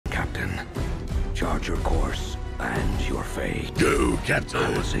Chart your course and your fate. Go, Captain. I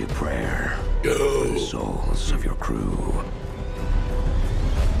will say a prayer Go. for the souls of your crew.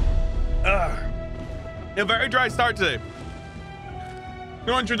 A very dry start today.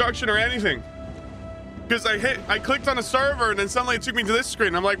 No introduction or anything. Because I clicked on a server and then suddenly it took me to this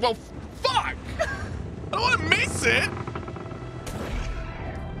screen. I'm like, well, fuck! I don't want to miss it.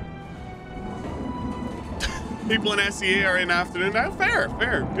 People in SEA are in afternoon now. Fair.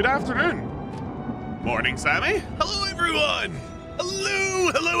 Good afternoon. Morning, Sammy. Hello, everyone.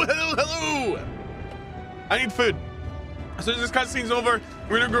 Hello. I need food. As soon as this cutscene's over,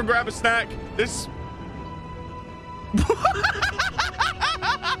 we're gonna go grab a snack. This.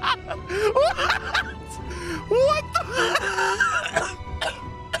 What the?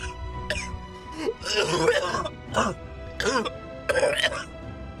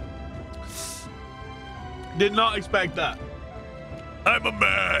 Did not expect that. I'm a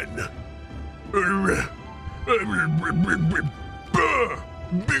man. I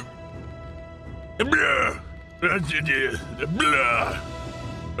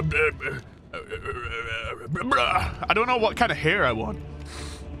don't know what kind of hair I want.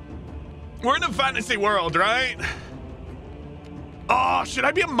 We're in a fantasy world, right? Oh, should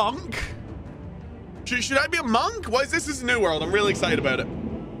I be a monk? Should I be a monk? Why is this is a new world? I'm really excited about it.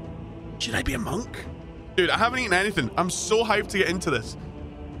 Should I be a monk? Dude, I haven't eaten anything. I'm so hyped to get into this.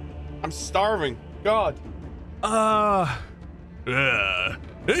 I'm starving. God.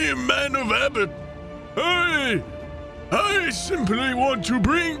 Hey, man of Abbott. Hey, I simply want to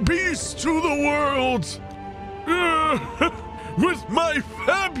bring peace to the world. With my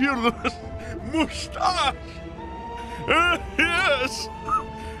fabulous mustache. Yes.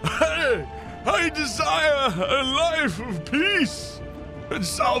 I desire a life of peace and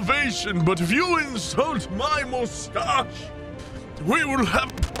salvation, but if you insult my mustache, we will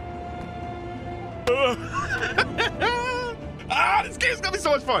have... This game's gonna be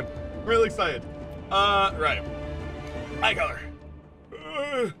so much fun. I'm really excited. Right. Eye color.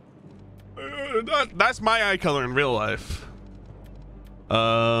 That's my eye color in real life.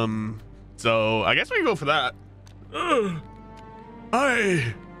 So I guess we can go for that.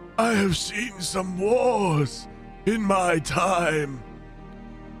 I have seen some wars in my time,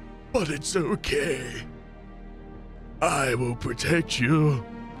 but it's okay. I will protect you.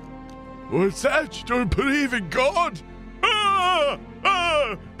 What's that? You don't believe in God?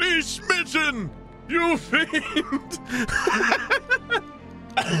 Be smitten, you fiend!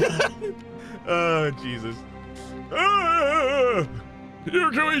 Oh, Jesus.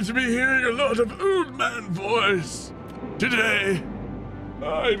 You're going to be hearing a lot of old man voice today.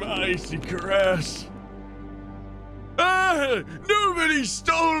 I'm IcyCaress. Nobody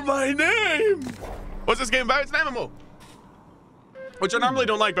stole my name. What's this game about? It's an MMO. Which I normally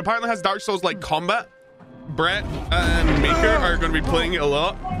don't like, but apparently has Dark Souls like combat. Brett and Maker are going to be playing it a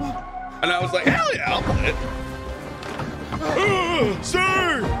lot. And I was like, hell yeah, I'll play it.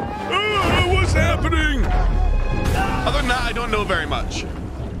 Sir! What's happening? Other than that, I don't know very much.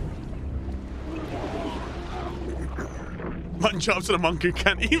 Mutton chops and a monk who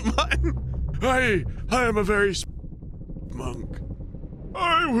can't eat mutton. I am a very monk.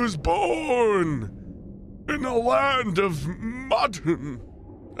 I was born in a land of mutton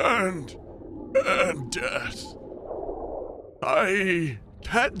and death. I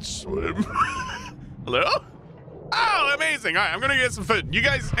can't swim. Hello? Oh, amazing. All right, I'm going to get some food. You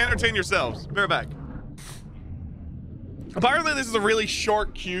guys entertain yourselves. Be right back. Apparently, this is a really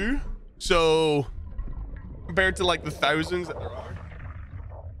short queue. So, compared to like the thousands that there are.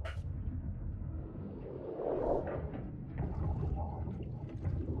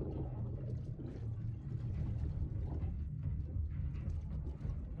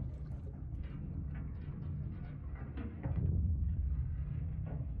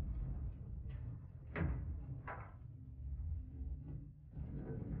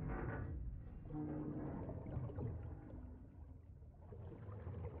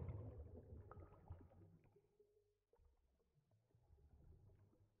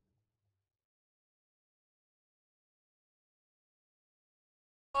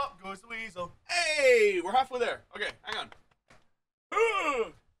 Up goes the weasel. Hey, we're halfway there. Okay, hang on.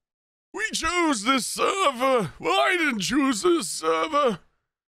 We chose this server. Well, I didn't choose this server.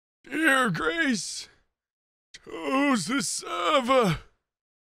 Dear Grace chose this server.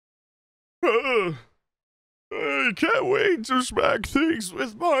 I can't wait to smack things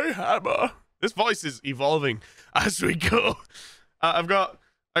with my hammer. This voice is evolving as we go. I got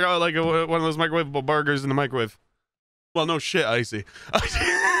like one of those microwavable burgers in the microwave. Well, no shit, Icy.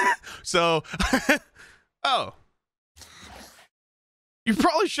 So, oh. You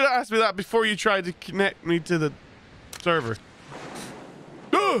probably should have asked me that before you tried to connect me to the server.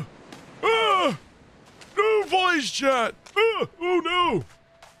 No voice chat. Oh no.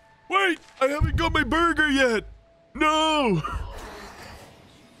 Wait, I haven't got my burger yet. No.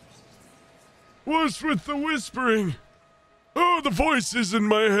 What's with the whispering? Oh, the voices in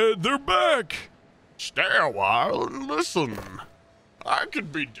my head, they're back. Stay a while and listen. I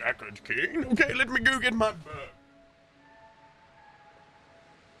could be Deckard King. Okay, let me go get my burger.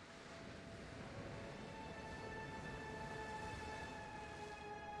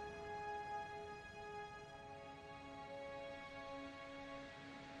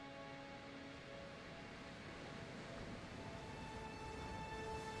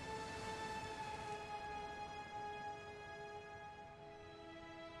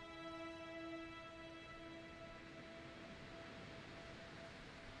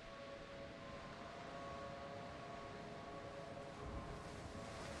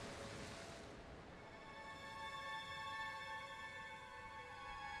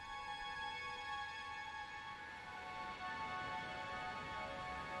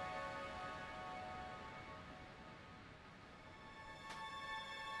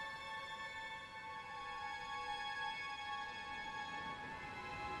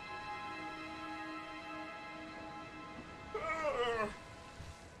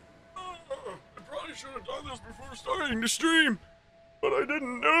 I should have done this before starting the stream, but I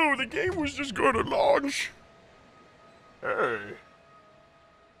didn't know the game was just going to launch. Hey,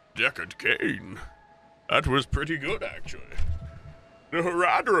 Deckard Cain. That was pretty good, actually. The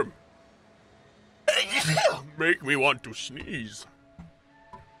Aeternum. Make me want to sneeze.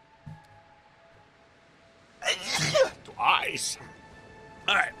 Twice.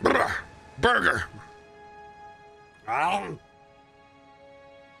 All right, burger.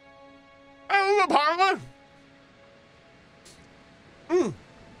 Hello, partner.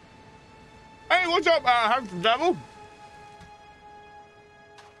 Hey, what's up, handsome devil?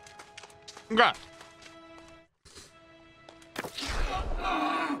 Okay.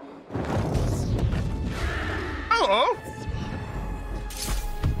 Hello.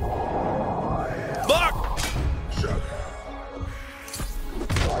 Look.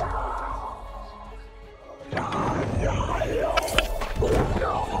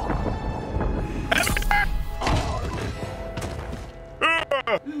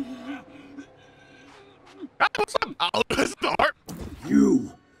 What's up? I'll start.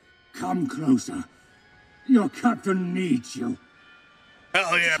 You, come closer. Your captain needs you.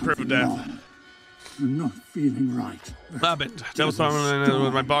 Hell yeah, proof of death. You're not feeling right. Stop it. Tell someone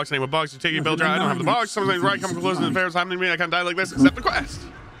with my box name. What box to take you, builder? I don't have the box. Something's right. Come close to the affairs happening to me. I can't die like this. Accept the quest.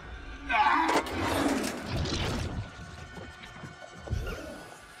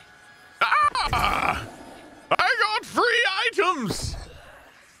 Ah! I got free items!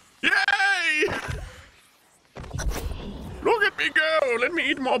 Yay! Look at me go! Let me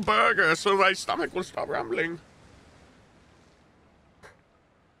eat more burgers so my stomach will stop rumbling.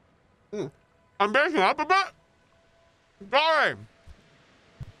 I'm backing up a bit. Sorry.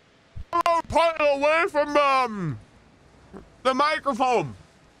 I'm putting away from the microphone.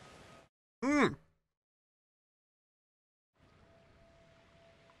 Is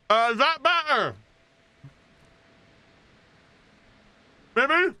that better?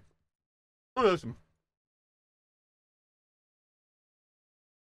 Maybe? Oh, listen.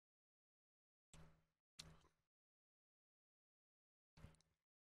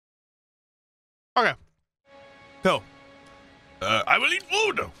 Okay. So, I will eat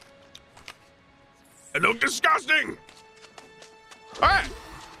food. It looks disgusting. All right.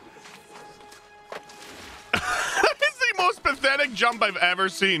 It's the most pathetic jump I've ever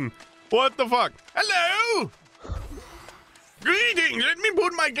seen. What the fuck? Hello. Greetings. Let me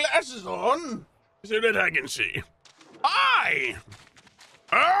put my glasses on so that I can see.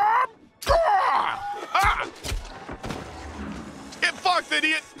 Get fucked,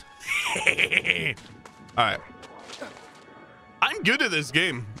 idiot. Alright. I'm good at this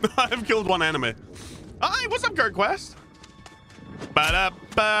game. I've killed one enemy. Hi, what's up, Kurt Quest? You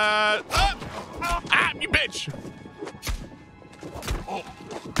bitch!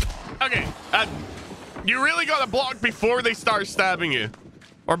 Okay, you really gotta block before they start stabbing you,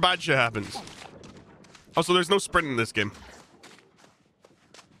 or bad shit happens. Also, there's no sprint in this game.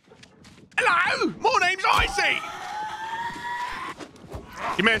 Hello! My name's Icy!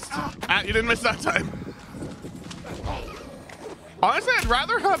 You missed. You didn't miss that time. Honestly, I'd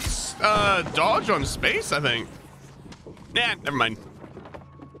rather have dodge on space, I think. Nah, never mind.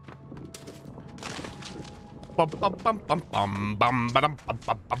 When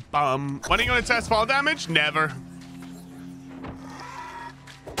are you going to test fall damage? Never.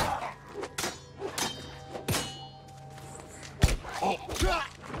 Ooh.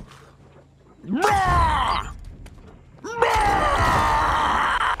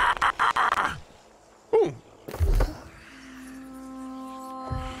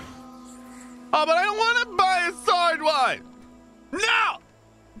 Oh, but I don't want to buy a sword one. No!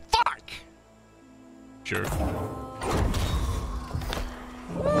 Fuck! Sure.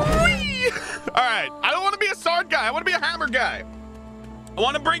 Whee! Alright, I don't want to be a sword guy. I want to be a hammer guy. I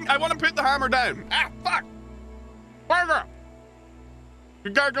want to put the hammer down. Ah, fuck! Burger!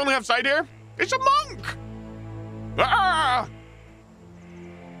 You guys only have sight here? It's a monk! Ah!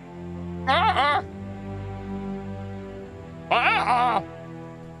 Ah! Ah!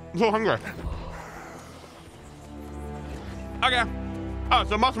 I'm so hungry. Okay. Oh,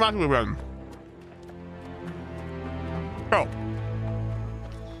 so mathematically run. Oh.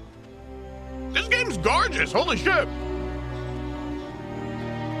 This game's gorgeous. Holy shit.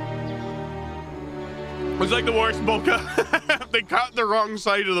 It's like the worst bow cut. They cut the wrong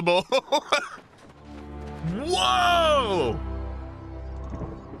side of the bow. Whoa!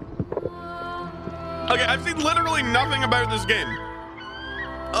 Okay, I've seen literally nothing about this game.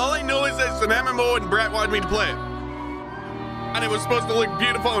 All I know is that it's an MMO and Brett wanted me to play it. And it was supposed to look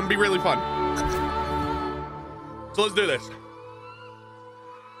beautiful and be really fun. So let's do this.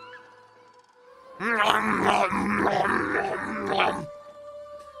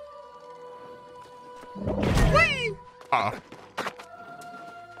 Whee!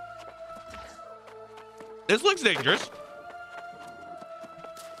 This looks dangerous.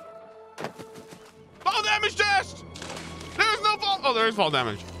 Fall damage test! There's no fall. Oh, there is fall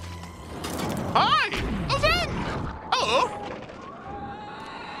damage. Hi! Who's in? Hello?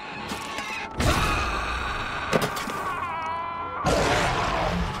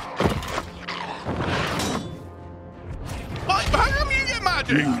 What? How come you get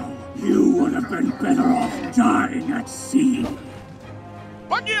magic? No, you would have been better off dying at sea.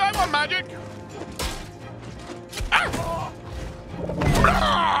 Fuck you, I want magic. Ah!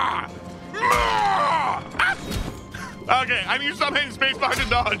 Ah! Ah! Okay, I need to stop hitting spacebar to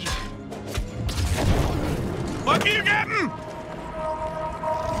dodge. What are you getting?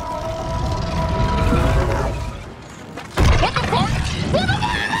 What the fuck? What am I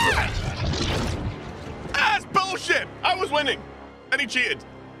at? That's bullshit. I was winning. And he cheated.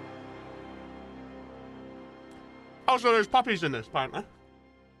 Also, there's puppies in this, apparently.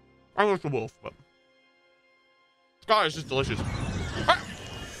 I like the wolf, but Scar is just delicious. Ah!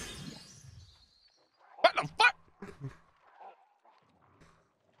 What the fuck?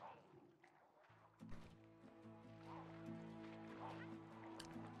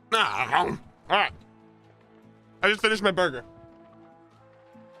 Nah, all right. I just finished my burger.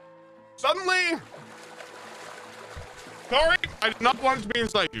 Suddenly, sorry, I did not want it to be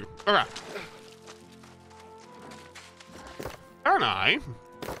inside you. All right. Aren't I?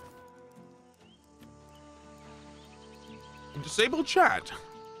 Disable chat.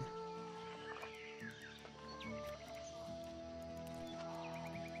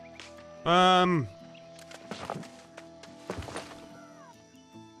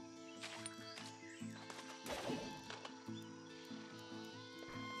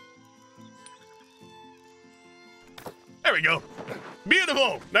 There we go.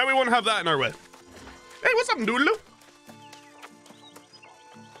 Beautiful. Now we won't have that in our way. Hey, what's up, Doodle?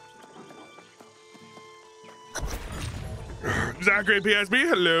 Zachary PSB,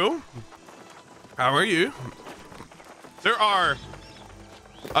 hello. How are you? There are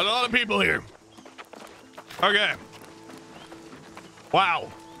a lot of people here. Okay. Wow.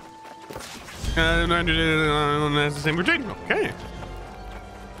 That's the same routine. Okay.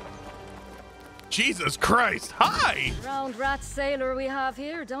 Jesus Christ. Hi. Round rat sailor we have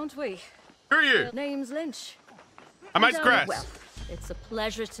here, don't we? Who are you? Name's Lynch. I'm IcyCaress. Well, it's a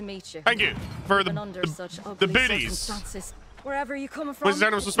pleasure to meet you. Thank you for Even under such the ugly biddies. circumstances. Wherever you come from, What's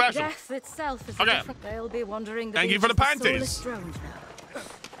so special? death itself is Okay. different. They'll be wondering. Thank you for the panties.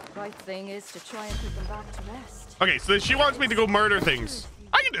 Right thing is to try and put them back to rest. Okay, so she wants me to go murder things.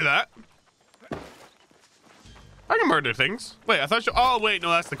 I can do that. I can murder things. Wait, I thought you. Oh wait, no,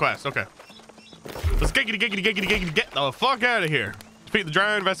 that's the quest. Okay. Let's get the fuck out of here. Defeat the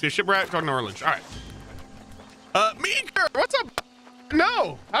drowned, investigate shipwrecked, talk to Orlange. All right. Meeker, what's up?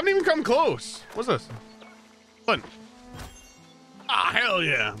 No, I haven't even come close. What's this? Fun. Ah, hell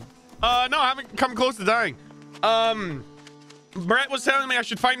yeah. No, I haven't come close to dying. Brett was telling me I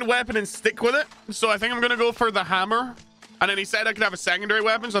should find a weapon and stick with it. So I think I'm gonna go for the hammer. And then he said I could have a secondary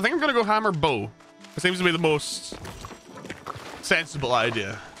weapon. So I think I'm gonna go hammer bow. It seems to be the most sensible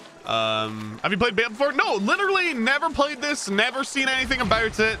idea. Have you played beta before? No, literally never played this, never seen anything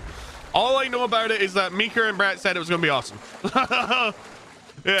about it. All I know about it is that Meeker and Brett said it was gonna be awesome.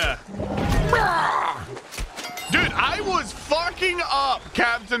 Yeah. Dude, I was fucking up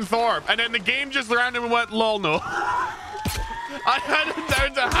Captain Thorpe, and then the game just randomly went, lol, no. I had him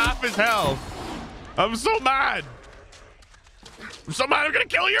down to half his health. I'm so mad. I'm so mad I'm gonna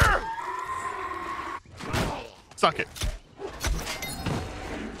kill you. Suck it.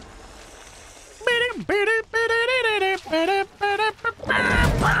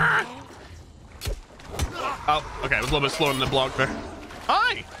 Oh, okay, I was a little bit slow in the block there.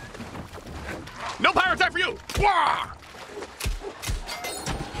 Hi! No power attack for you!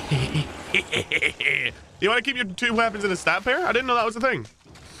 You want to keep your 2 weapons in a stat pair? I didn't know that was a thing.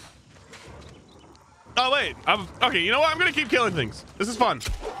 Oh, wait. Okay, you know what? I'm going to keep killing things. This is fun.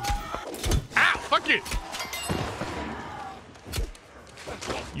 Ow! Fuck you!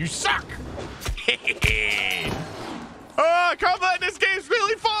 You suck! Oh, combat in this game's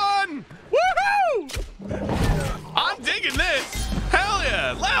really fun! Woohoo! I'm digging this! Hell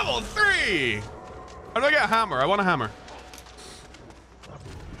yeah! Level 3! How do I get a hammer? I want a hammer.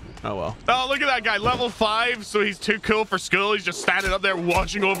 Oh, well. Oh, look at that guy. Level 5, so he's too cool for school. He's just standing up there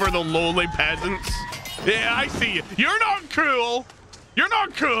watching over the lowly peasants. Yeah, I see you. You're not cool. You're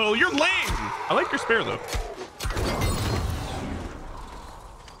not cool. You're lame. I like your spear, though.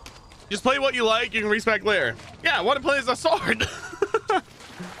 Just play what you like. You can respec later. Yeah, I want to play as a sword.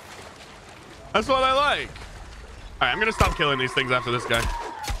 That's what I like. All right, I'm going to stop killing these things after this guy.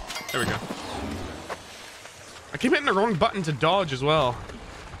 There we go. I keep hitting the wrong button to dodge as well.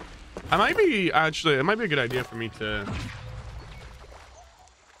 It might be a good idea for me to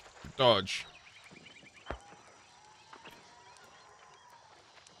dodge.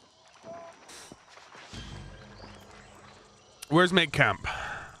 Where's make camp?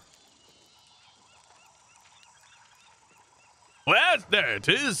 Well, there it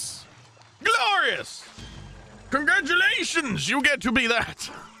is. Glorious. Congratulations, you get to be that.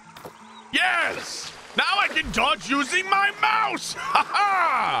 Yes. Now I can dodge using my mouse. Ha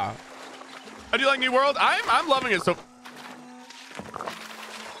ha. How do you like New World? I'm loving it so.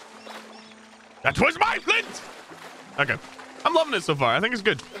 That was my flint. Okay. I'm loving it so far. I think it's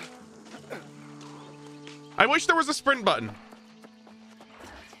good. I wish there was a sprint button.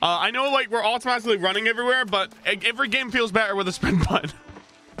 I know, like, we're automatically running everywhere, but every game feels better with a sprint button.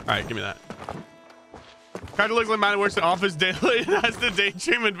 All right, give me that. Kind of looks like man who works in office daily and has the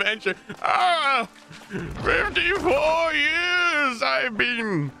daydream adventure. Ah, 54 years I've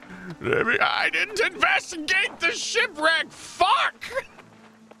been. I didn't investigate the shipwreck. Fuck!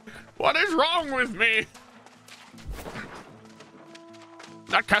 What is wrong with me?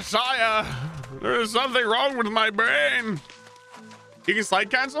 Nakasaya, there is something wrong with my brain. You can slide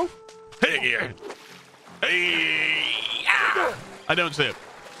cancel? Hey, ah. I don't see it.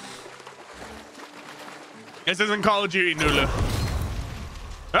 This isn't Call of Duty, Nula.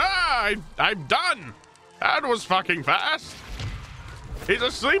 Ah, I'm done. That was fucking fast. He's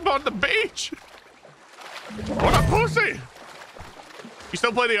asleep on the beach. What a pussy. You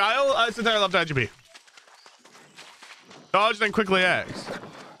still play the Isle? It's entirely left IGP. Dodge, then quickly X.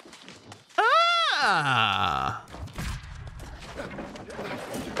 Ah.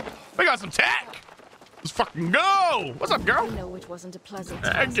 We got some tech. Let's fucking go. What's up, girl? I know it wasn't a pleasant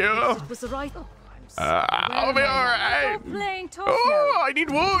Thank task, you. but it was the right. I'll be all right. Stop playing tough Oh, now. I need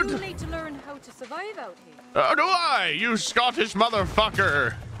wood. You need to learn how to survive out here. How do I, you Scottish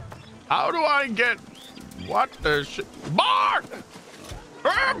motherfucker? How do I get... What the shit? Bar!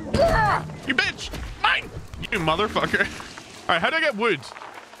 You bitch! Mine! You motherfucker. All right, how do I get wood?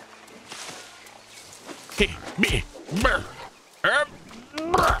 Okay,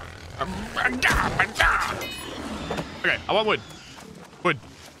 I want wood. Wood.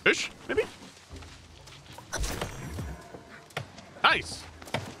 Fish, maybe? Nice.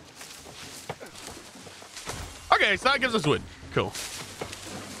 Okay, so that gives us wood. Cool.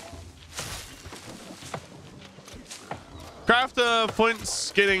 Craft a flint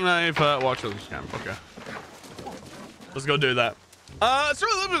skinning knife. Watch this camp. Okay. Let's go do that. It's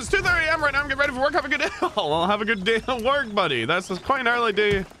really it's 2:30 a.m. right now. I'm getting ready for work. Have a good day. I'll have a good day at work, buddy. That's quite an early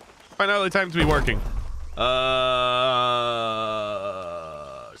day. Quite an early time to be working.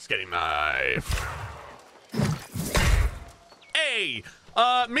 Skinning knife. Hey,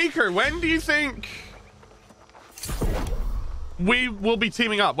 Meeker, when do you think we will be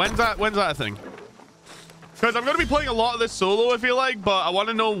teaming up? When's that a thing? Because I'm going to be playing a lot of this solo, I feel like, but I want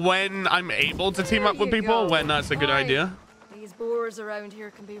to know when I'm able to team up with people, when that's a good idea. These boars around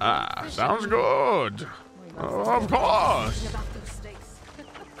here can be Sounds good. Of course.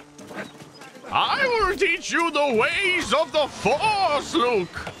 I will teach you the ways of the Force,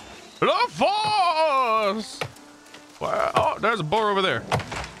 Luke. The force! Well, oh, there's a boar over there.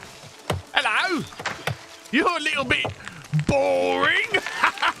 Hello! You're a little bit boring!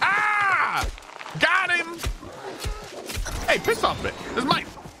 Got him! Hey, piss off it. This is mine.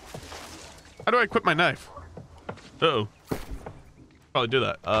 How do I equip my knife? Uh-oh. Probably do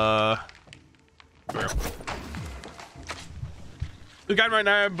that. We got him right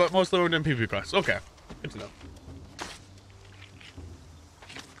now, but mostly we're doing PvP quests. Okay. Good to know.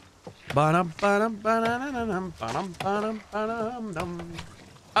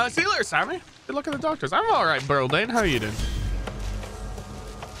 See you later, Sammy. Good luck at the doctors. I'm all right, Burl Dane. How are you doing?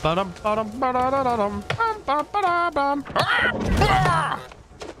 I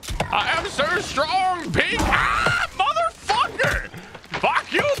am so strong, pig. Ah, motherfucker!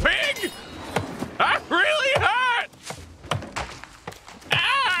 Fuck you, pig! That really hurt!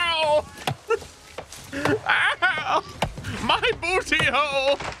 Ow! Ow! My booty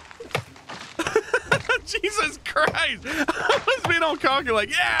hole! Jesus Christ! I was being all cocky like,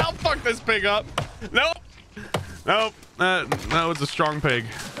 yeah, I'll fuck this pig up. Nope. Nope. No, it's a strong pig.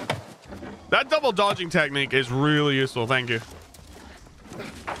 That double dodging technique is really useful. Thank you.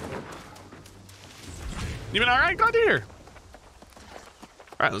 You been all right? Glad to hear.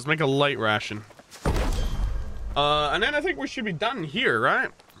 All right, let's make a light ration. And then I think we should be done here, right?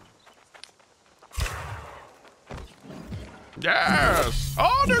 Yes.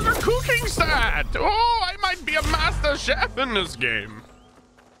 Oh, there's a cooking set. Oh, I might be a master chef in this game.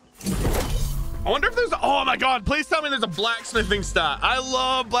 I wonder if there's, oh my God, please tell me there's a blacksmithing stat. I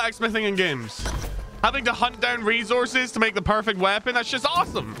love blacksmithing in games. Having to hunt down resources to make the perfect weapon, that's just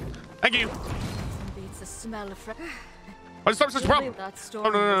awesome. Thank you. Beats the smell of fresh. What stops this problem? Oh,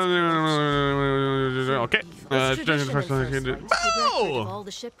 no. Okay. Oh! All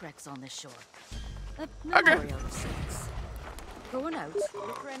the shipwrecks on this shore. Okay. Going out.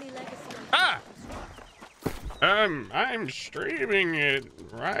 Look for any legacy. Ah! I'm streaming it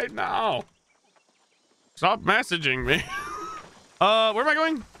right now. Stop messaging me. Where am I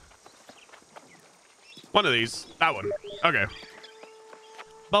going? One of these. That one. Okay.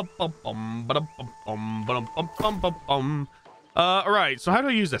 Alright, so how do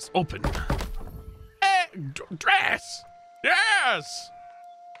I use this? Open. Dress! Yes!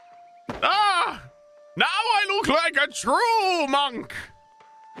 Ah! Now I look like a true monk!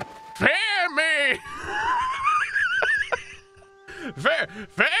 Fear me! fear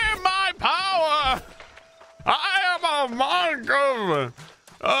my power! I am a monk of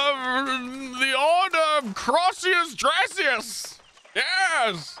the order of Crossius Dressius!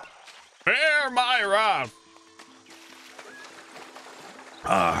 Yes! Fear my wrath!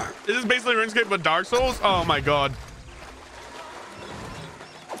 This is basically RuneScape but Dark Souls? Oh my God.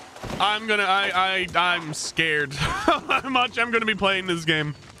 I'm scared how much I'm gonna be playing this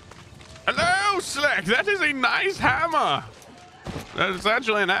game. Hello, Slick. That is a nice hammer. It's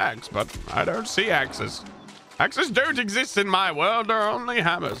actually an axe, but I don't see axes. Axes don't exist in my world. They're only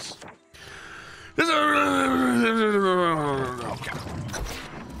hammers. Okay.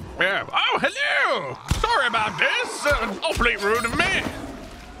 Yeah. Oh, hello. Sorry about this. Awfully rude of me.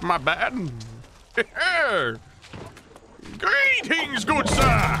 My bad. Greetings, good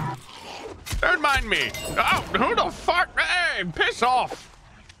sir. Don't mind me. Oh, who the fuck? Hey, piss off.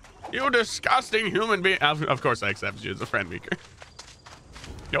 You disgusting human being. Of course I accept you as a friend, Meeker.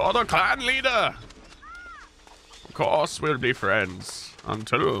 You're the clan leader. Of course we'll be friends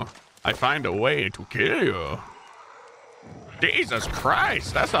until I find a way to kill you. Jesus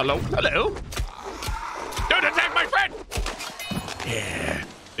Christ, that's a low. Hello. Don't attack my friend. Yeah,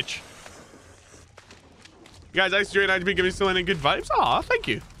 bitch. You guys, I stream and IGP, still any good vibes. Aw, thank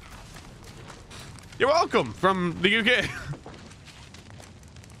you. You're welcome from the UK.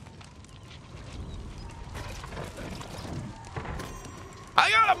 I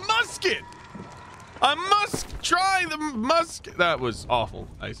got a musket. I must try the musket. That was awful.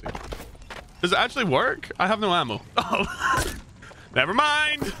 I see. Does it actually work? I have no ammo. Oh, never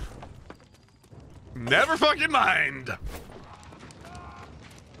mind. Never fucking mind.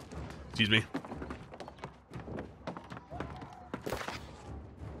 Excuse me.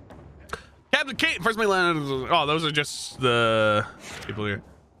 Captain Kate, first my land. Oh, those are just the people here.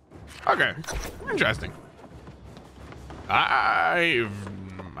 Okay, interesting. I'm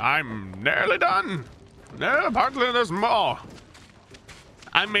nearly done. No, apparently there's more.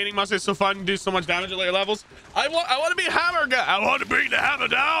 I'm maining must it's so fun to do so much damage at later levels. I want to be a hammer guy. I want to bring the hammer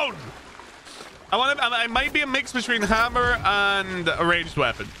down. I might be a mix between hammer and a ranged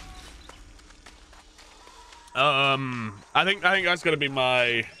weapon. I think that's gonna be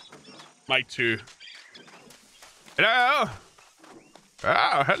my two. Hello.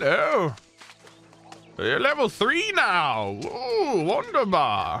 Ah, hello. You're level 3 now. Ooh,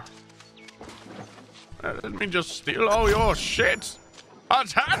 wonderbar. Let me just steal all your shit.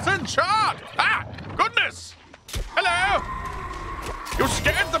 Attack and chart. Ah, goodness. Hello. You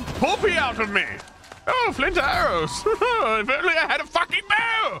scared the poopy out of me. Oh, flint arrows. If only I had a fucking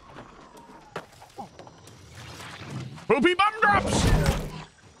bow. Poopy bum drops.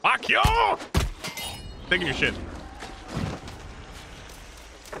 Fuck you. Taking your shit.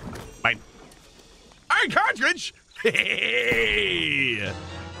 Mine. Hey, cartridge. Hey.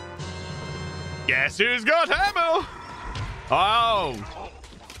 Guess who's got ammo? Oh.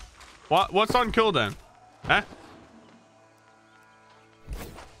 What's on cooldown? Huh?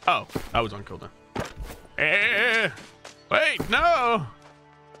 Oh, that was on cooldown. Wait, no.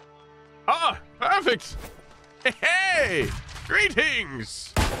 Oh, perfect. Hey,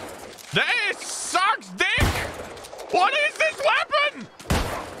 greetings. This sucks dick. What is this weapon?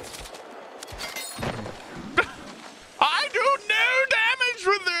 I do no damage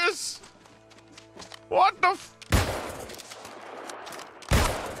with this. What the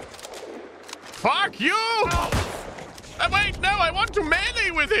fuck you? Wait, no, I want to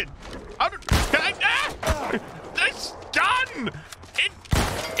melee with it. This gun,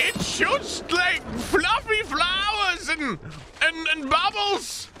 it shoots like fluffy flowers and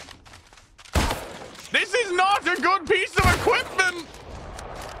bubbles. This is not a good piece of equipment.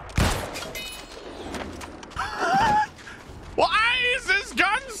 Why is this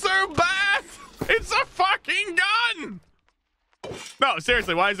gun so bad? It's a fucking gun. No,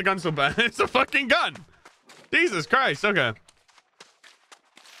 seriously, why is the gun so bad? It's a fucking gun. Jesus Christ. Okay.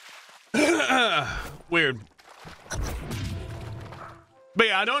 Weird. But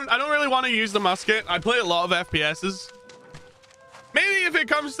yeah, I don't really want to use the musket. I play a lot of FPSs. Maybe if it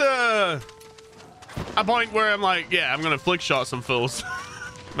comes to a point where I'm like, yeah, I'm gonna flick shot some fools.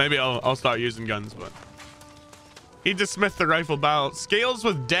 Maybe I'll start using guns, but he just smith the rifle barrel. Scales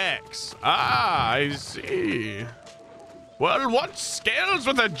with dex. Ah, I see. Well, what scales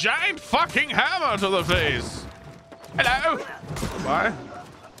with a giant fucking hammer to the face? Hello. Why?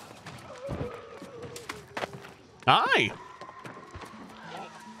 Hi.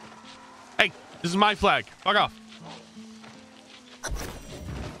 Hey, this is my flag. Fuck off.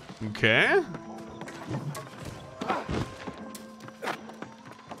 Okay.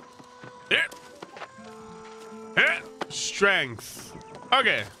 Strength.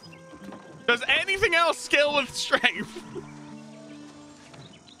 Okay. Does anything else scale with strength?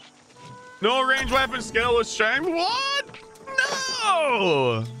 No range weapon scale with strength? What?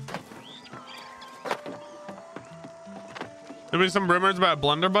 No! There be some rumors about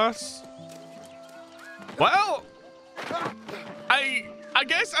blunderbuss. Well, I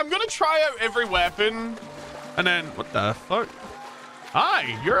guess I'm gonna try out every weapon, and then what the fuck?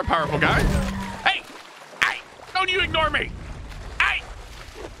 Hi, you're a powerful guy. Hey, hey, don't you ignore me. Hey,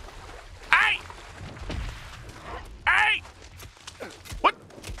 hey, hey. What?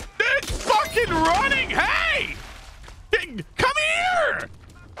 It's fucking running. Hey, come here.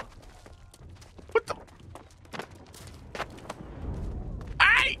 What the?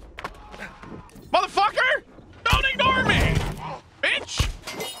 Hey, motherfucker, don't ignore me, bitch.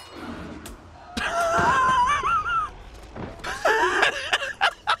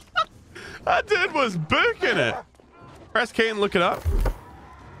 That dude was booking it. Press K and look it up.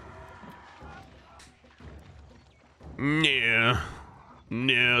 Yeah.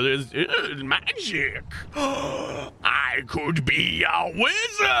 No, there's magic. I could be a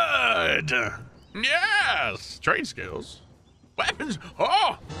wizard. Yes. Trade skills. Weapons.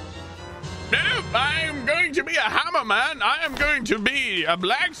 Oh. No, I am going to be a hammer man. I am going to be a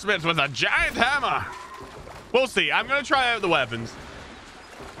blacksmith with a giant hammer. We'll see. I'm going to try out the weapons.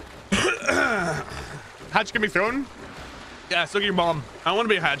 Hatchet can be thrown? Yeah, look at your bomb. I want to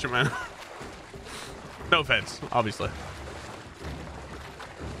be a hatchet man. No offense, obviously.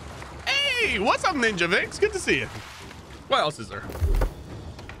 Hey, what's up, Ninja Vix? Good to see you. What else is there?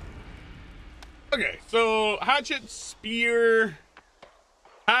 Okay, so hatchet, spear,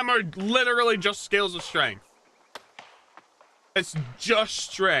 hammer literally just scales with strength. It's just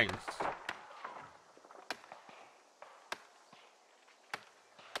strength.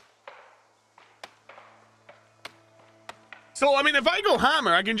 So, I mean, if I go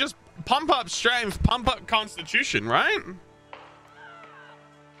hammer, I can just pump up strength, pump up constitution, right?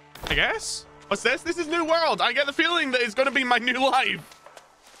 I guess. What's this? This is New World. I get the feeling that it's going to be my new life.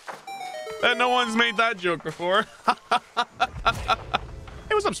 And no one's made that joke before. Hey,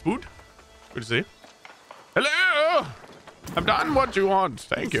 what's up, Spood? Good to see you. Hello. I've done what you want.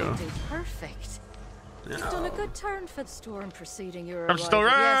 Thank you. Perfect. You've done a good turn for the storm preceding your I'm arrival. still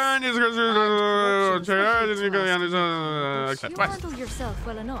around. Yes. You handle yourself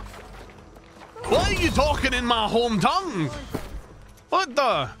well enough. Why are you talking in my home tongue? What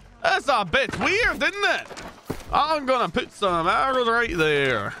the? That's a bit weird, isn't it? I'm gonna put some arrows right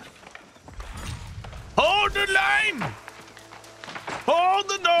there. Hold the line! Hold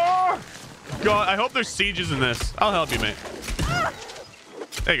the door! God, I hope there's sieges in this. I'll help you, mate.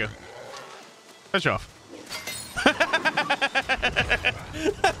 There you go. Finish off.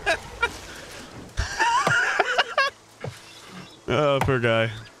 Oh, poor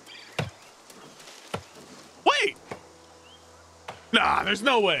guy. Wait! Nah, there's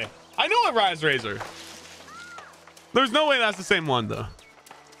no way. I know a Rise Razor. There's no way that's the same one, though.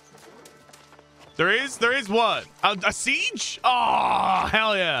 There is what? A siege? Oh,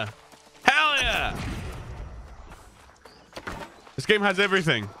 hell yeah. Hell yeah. This game has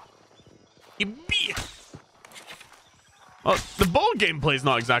everything. Oh, the bow gameplay is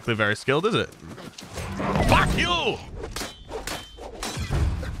not exactly very skilled, is it? Fuck you!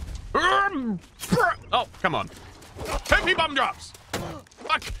 Oh, come on. Heavy bomb drops.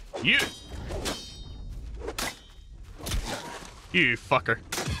 Fuck you. You fucker.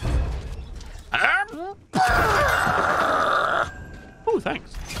 Oh,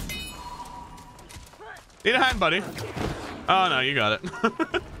 thanks. Need a hand, buddy. Oh, no, you got it.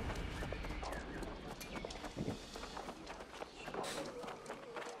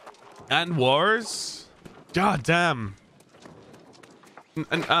 And wars? God damn.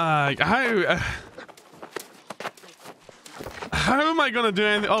 And how am I gonna do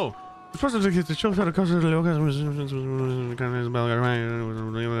anything? Oh, the process to get the show the cost of the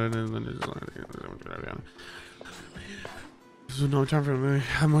this is no time for me.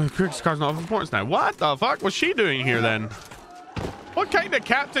 My critic's car's not of importance now. What the fuck was she doing here then? What kind of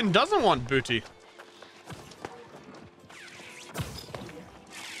captain doesn't want booty?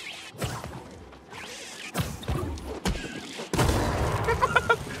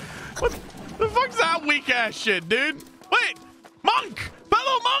 What the fuck's that weak ass shit, dude? Wait, monk,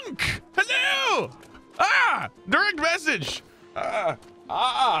 fellow monk, hello. Direct message.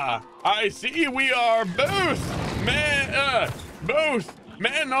 I see we are both men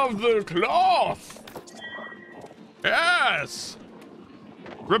of the cloth. Yes.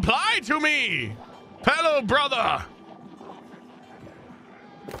 Reply to me, fellow brother.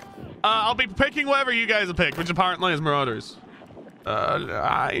 I'll be picking whatever you guys will pick, which apparently is Marauders.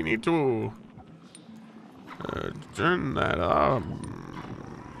 I need to turn that up.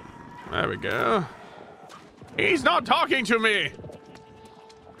 There we go. He's not talking to me.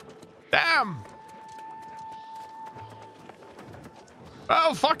 Damn.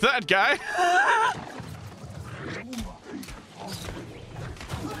 Oh, fuck that guy.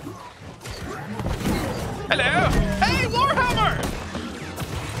 Hello. Hey, Warhammer.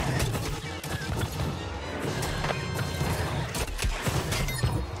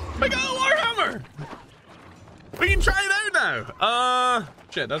 We got a Warhammer. We can try it out now.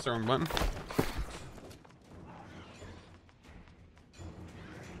 Shit, that's the wrong button.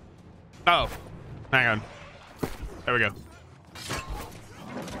 Oh, hang on. There we go.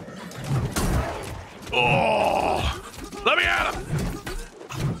 Oh, let me at him.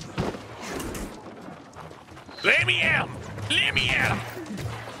 Let me at him. Let me at him.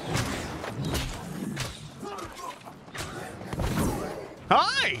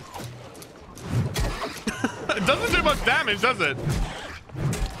 Hi. It doesn't do much damage, does it?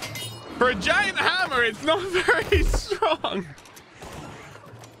 For a giant hammer, it's not very strong.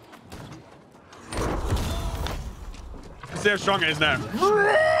 See how strong it is now.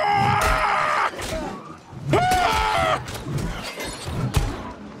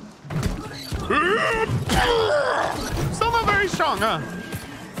 Still not very strong, huh?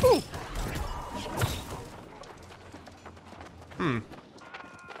 Ooh.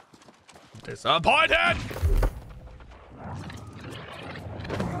 Disappointed!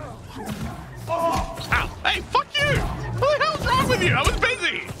 Oh. Ow! Hey, fuck you! What the hell's wrong with you? I was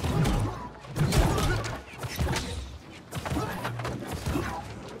busy!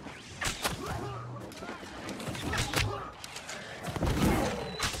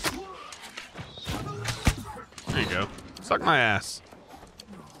 There you go. Suck my ass.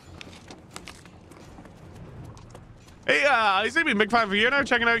 Hey, I see me big fan for you now.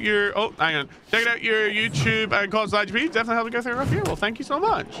 Checking out your hang on. Checking out your YouTube and calls live GP. Definitely helping go through a rough year. Well, thank you so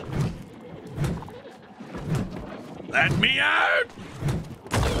much. Let me out.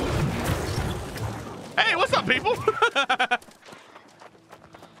 Hey, what's up, people?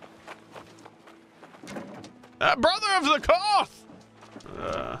 Brother of the cloth.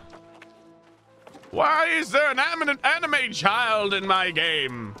 Why is there an anime child in my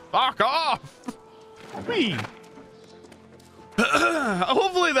game? Fuck off. Whee.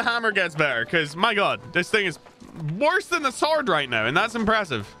 Hopefully the hammer gets better, because my god, this thing is worse than the sword right now, and that's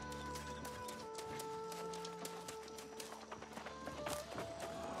impressive.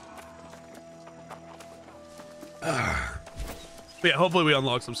 But yeah, hopefully we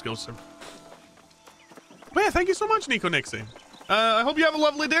unlock some skills soon. But yeah, thank you so much, Nico Nixie. I hope you have a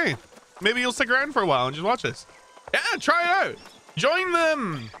lovely day. Maybe you'll stick around for a while and just watch this. Yeah, try it out. Join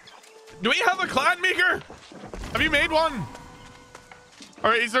them. Do we have a clan maker? Have you made one?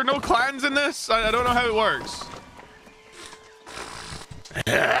 Or is there no clans in this? I don't know how it works.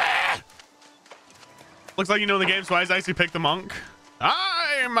 Looks like you know the game, so I actually picked the monk.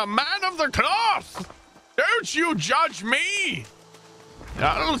 I'm a man of the cloth. Don't you judge me.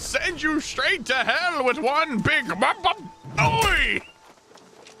 I'll send you straight to hell with one big oi.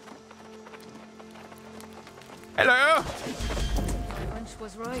 Hello. French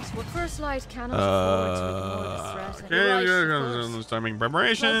was right. What first light cannot afford to ignore the threat. Okay, starting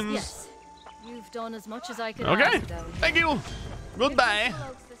preparations. Yes, you've done as much as I could. Okay, ask, though. thank you. Goodbye.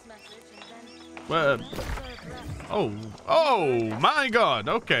 Well, oh my god.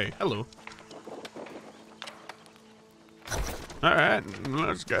 Okay, hello. All right,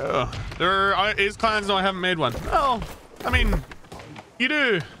 let's go. There is clans, no, I haven't made one. Oh, I mean, you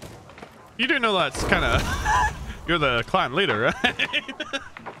do know that's kind of you're the clan leader, right?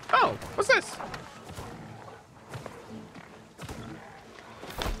 Oh, what's this?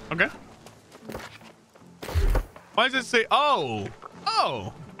 Okay. Why does it say oh?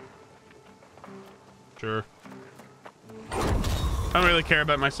 Sure. I don't really care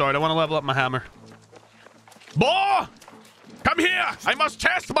about my sword. I want to level up my hammer. Boy, come here. I must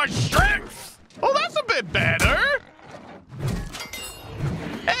test my strength. Oh, that's a bit better.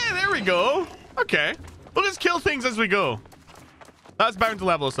 Hey, there we go. Okay. We'll just kill things as we go. That's bound to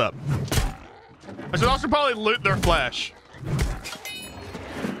level us up. I should also probably loot their flesh.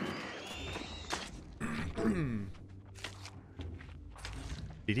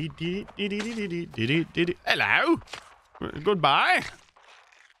 Hello. Goodbye.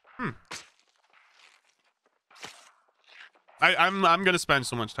 I'm gonna spend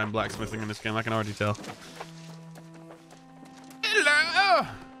so much time blacksmithing in this game. I can already tell. Hello.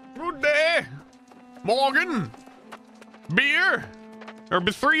 Good day. Morgan. Beer. Or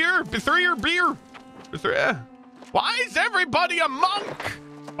Bethrier beer. Bethrier. Why is everybody a monk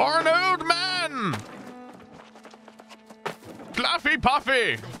or an old man? Fluffy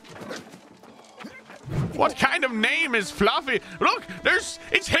Puffy. What kind of name is Fluffy? Look,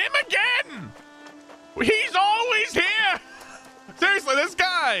 it's him again. He's always here. Seriously, this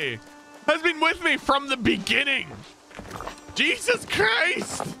guy has been with me from the beginning. Jesus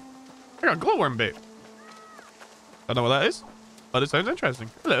Christ. I got a glowworm bait. I don't know what that is, but it sounds interesting.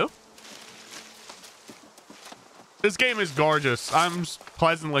 Hello. This game is gorgeous. I'm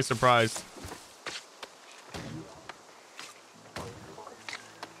pleasantly surprised.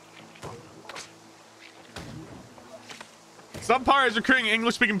 Subpar is recruiting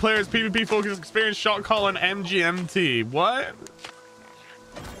English-speaking players, PvP focused experience, shot call, and MGMT. What?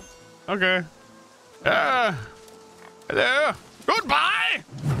 Okay. Hello. Goodbye.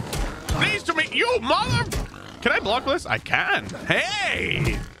 Pleased to meet you, mother. Can I block this? I can.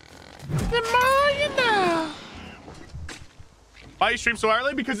 Hey. The more you know. Why you stream so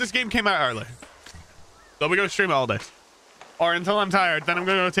early? Because this game came out early. So we're gonna stream all day, or until I'm tired. Then I'm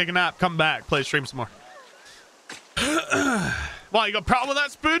gonna go take a nap, come back, play, stream some more. Why, you got a problem with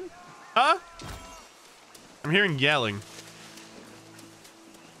that, Spoon? Huh? I'm hearing yelling.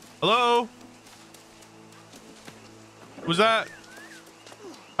 Hello? Was that?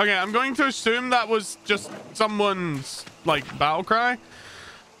 Okay, I'm going to assume that was just someone's, like, battle cry.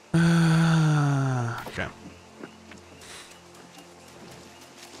 Okay.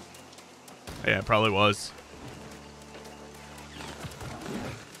 Yeah, it probably was.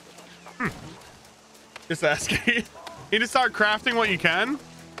 Just asking. You need to start crafting what you can.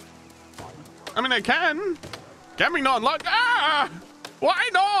 I mean, I can. Can we not unlock? Ah! Why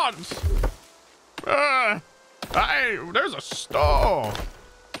not? There's a stall.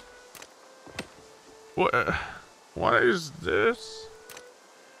 What is this?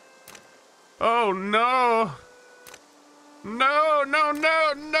 Oh no. No.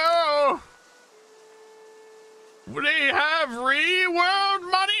 We have reworld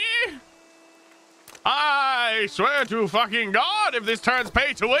money? I swear to fucking God, if this turns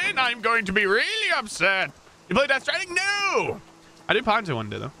pay to win, I'm going to be really upset. You play Death Stranding? No! I do plan to one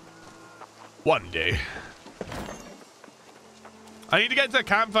day, though. One day. I need to get to a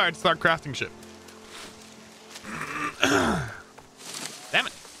campfire to start crafting shit. Damn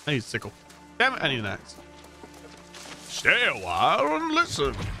it. I need a sickle. Damn it. I need an axe. Stay a while and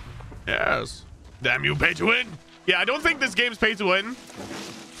listen. Yes. Damn you, pay to win. Yeah, I don't think this game's pay to win.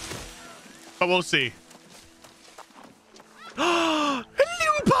 But we'll see. Hello,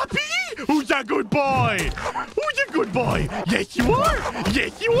 puppy. Who's that good boy? Who's a good boy? Yes, you are.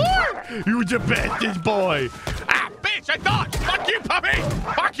 Yes, you are. You're the bestest boy. Ah, bitch, I thought. Fuck you, puppy.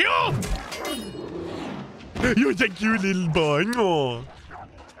 Fuck you. You're the cute little boy. Oh.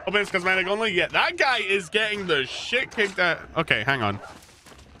 Open it's cosmetic only. Yeah, that guy is getting the shit kicked out. Okay, hang on.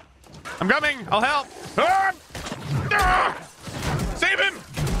 I'm coming. I'll help. Ah! Ah! Save him.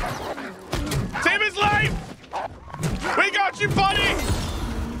 Save his life. We got you, buddy.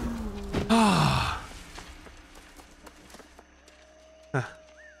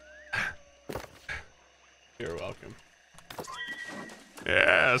 You're welcome.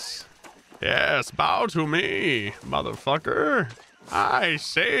 Yes. Yes, bow to me, motherfucker. I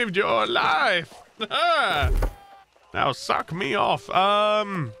saved your life. Now suck me off.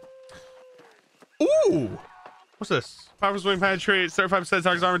 Ooh. What's this? 5% swing penetrate, 35%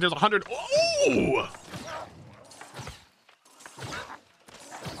 target's armor deals 100. Ooh.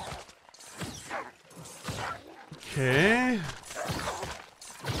 Okay.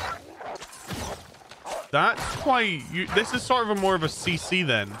 That's quite... this is sort of more of a CC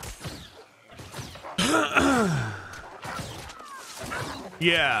then.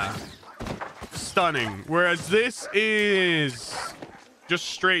 Yeah. Stunning. Whereas this is just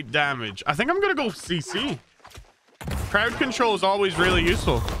straight damage. I think I'm going to go CC. Crowd control is always really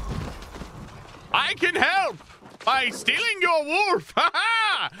useful. I can help by stealing your wolf. Ha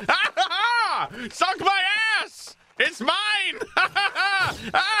ha! Ha ha! Suck my ass! It's mine! Ha ha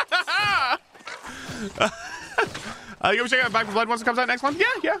ha! You check out Back for Blood once it comes out next month?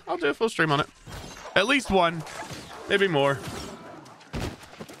 Yeah, I'll do a full stream on it. At least one, maybe more.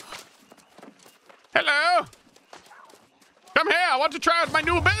 Hello! Come here, I want to try out my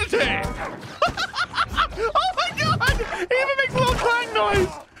new ability! Oh my god! He even makes a little clang noise!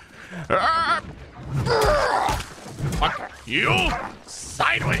 Fuck you!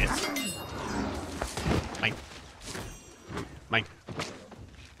 Sideways! Mine.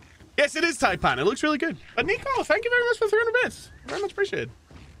 Yes, it is Taipan. It looks really good. But Nico, thank you very much for 300 bits. Very much appreciated.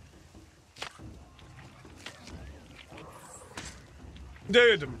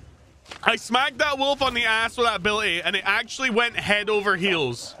 Dude, I smacked that wolf on the ass with that ability, and it actually went head over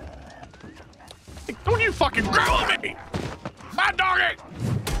heels. Like, don't you fucking growl at me! Bad doggy!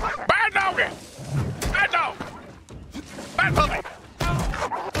 Bad doggy! Bad dog! Bad puppy!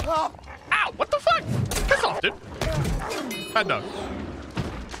 Ow! What the fuck? Piss off, dude. Bad dog.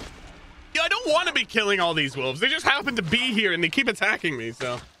 Yeah, I don't want to be killing all these wolves. They just happen to be here, and they keep attacking me,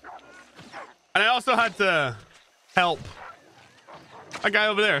 so... And I also had to help a guy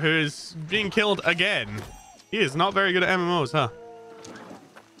over there who is being killed again. He is not very good at MMOs, huh?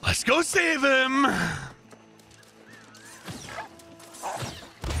 Let's go save him.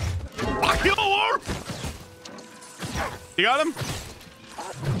 Fuck you, wolf! You got him?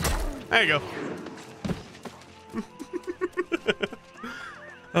 There you go.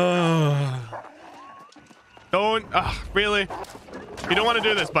 Don't. Really? You don't want to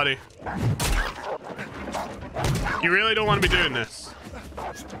do this, buddy. You really don't want to be doing this.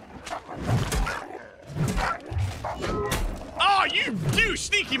 Oh, you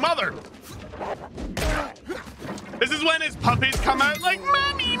sneaky mother! This is when his puppies come out like,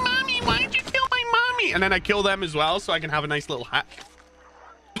 Mommy, why'd you kill my mommy? And then I kill them as well so I can have a nice little hat.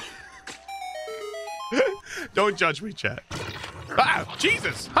 Don't judge me, chat. Ah,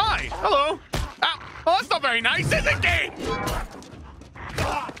 Jesus. Hi. Hello. Ah, oh, that's not very nice, is it, game?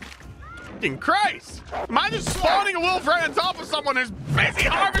 Fucking Christ. Imagine spawning a wolf right on top of someone who's busy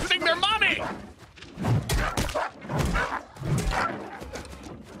harvesting their money.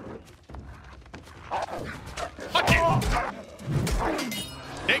 Fuck you.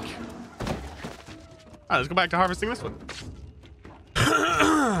 Dick. Alright, let's go back to harvesting this one.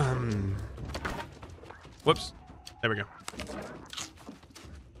 Whoops. There we go.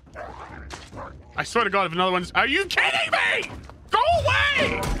 I swear to God, if another one's... Are you kidding me? Go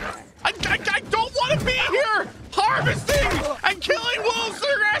away! I don't want to be here harvesting and killing wolves for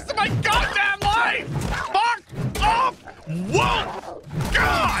the rest of my goddamn life! Fuck off! Wolf!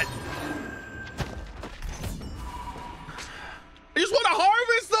 God! I just want to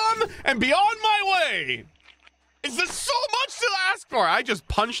harvest them and be on my way! Is this so much to ask for? I just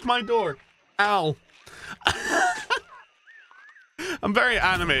punched my door. Ow. I'm very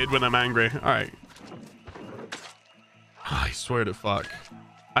animated when I'm angry. All right. I swear to fuck.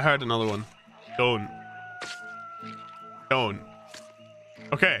 I heard another one. Don't. Don't.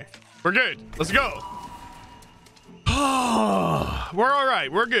 Okay, we're good. Let's go. We're all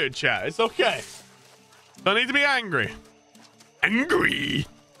right. We're good, chat. It's okay. Don't need to be angry. Angry.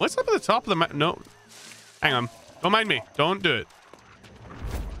 What's up at the top of the map? No. Hang on. Don't mind me. Don't do it.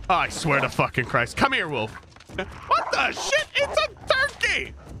 Oh, I swear to fucking Christ. Come here, wolf. What the shit? It's a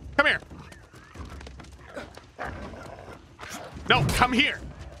turkey. Come here. No, come here.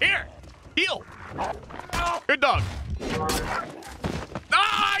 Here. Heal. Good dog.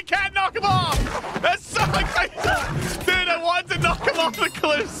 Ah, I can't knock him off. That sucks. Dude, I want to knock him off the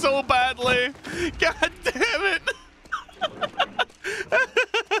cliff so badly. God damn it.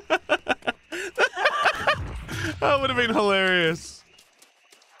 That would have been hilarious.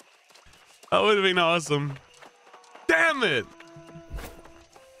 That would have been awesome. Damn it.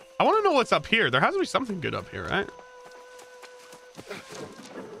 I want to know what's up here. There has to be something good up here, right?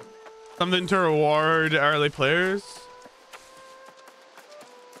 Something to reward early players.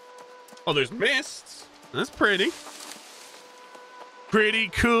 Oh, there's mists. That's pretty. Pretty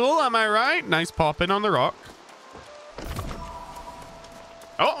cool, am I right? Nice pop in on the rock.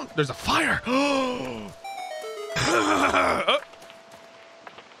 Oh, there's a fire. Oh.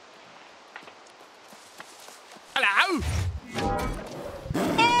 Hello.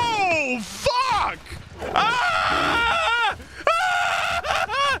 Oh, fuck. Ah!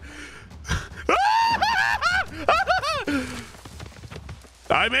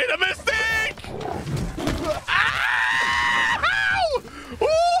 I made a mistake. Ow!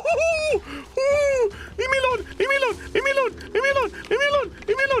 Ooh! Ooh! Leave me alone! Leave me alone! Leave me alone! Leave me alone! Leave me alone!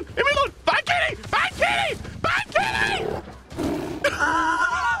 Leave me alone! Leave me alone! Bad kitty! Bad kitty! Bad kitty!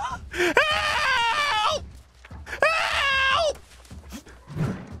 Help! Help!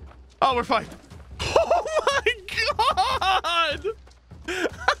 Oh, we're fine. Oh my god!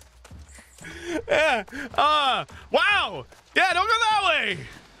 Yeah. Wow. Yeah, don't go that way.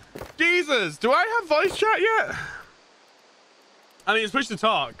 Jesus. Do I have voice chat yet? I mean, it's push to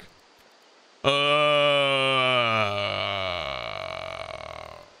talk.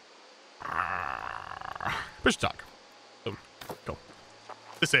 Push to talk. Boom. Cool.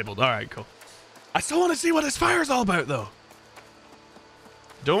 Disabled. All right, cool. I still want to see what this fire's all about, though.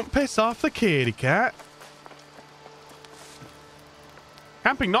 Don't piss off the kitty cat.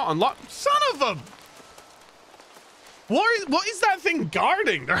 Camping not unlocked. Son of a... What is that thing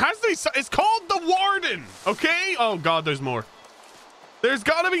guarding? There has to be... It's called the Warden. Okay? Oh, God, there's more. There's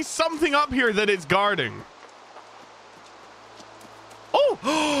got to be something up here that it's guarding.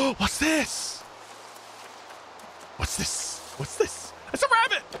 Oh! What's this? What's this? What's this? It's a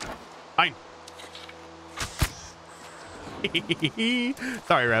rabbit. Fine.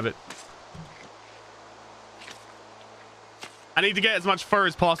 Sorry, rabbit. I need to get as much fur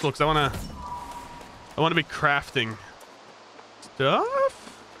as possible because I want to be crafting stuff.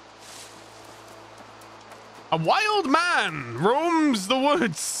 A wild man roams the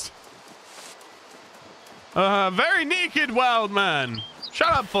woods. A very naked wild man. Shut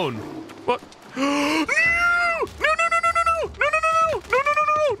up, phone. What? No! No! No! No! No! No! No! No! No! No! No! No! No!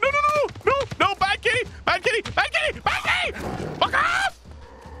 No! No! No! No! Bad kitty! Bad kitty! Bad kitty! Bad kitty! Fuck off!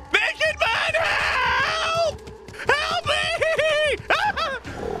 Naked man! Help! Help me!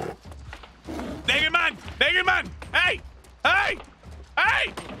 Naked man! Naked man! Hey! Hey!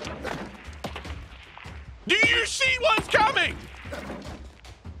 Hey! Do you see what's coming?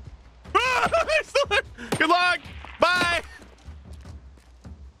 Good luck! Bye!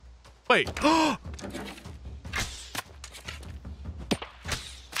 Wait.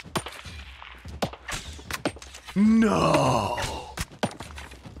 No!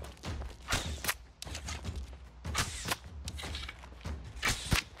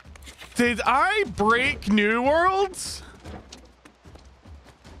 Did I break New Worlds?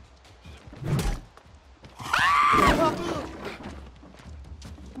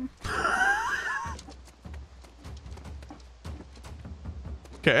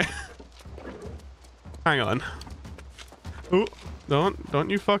 Okay. Hang on. Ooh, don't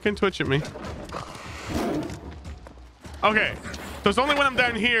you fucking twitch at me. Okay. So it's only when I'm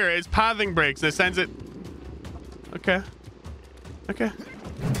down here it's pathing breaks and it sends it. Okay. Okay.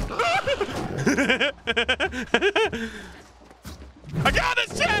 I got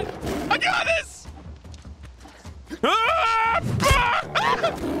this shit! I got this!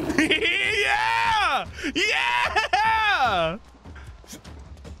 Yeah! Yeah!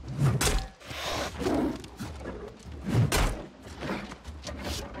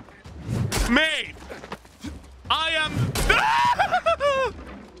 Mate! I am...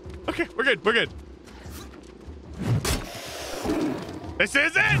 Okay, we're good. We're good. This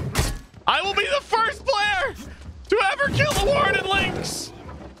is it! I will be the first player to ever kill the warden lynx.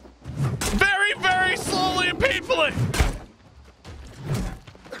 Very, very slowly and painfully.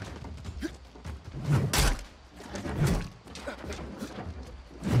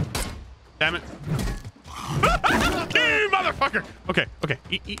 Damn it. You motherfucker. Okay, okay.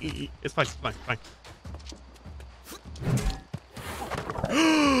 Eat. It's fine, fine.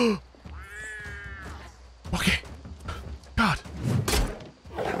 Okay. God.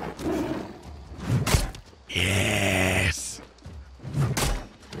 Yes.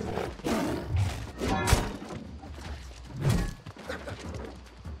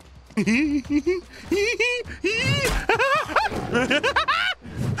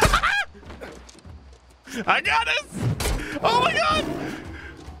 I got us. Oh my god.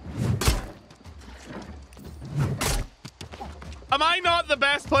 Am I not the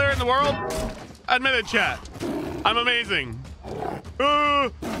best player in the world? Admit it, chat. I'm amazing.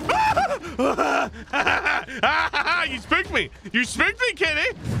 You spooked me. You spooked me,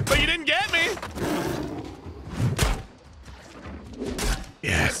 kitty. But you didn't get me.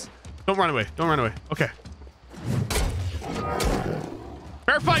 Yes. Don't run away. Don't run away. Okay.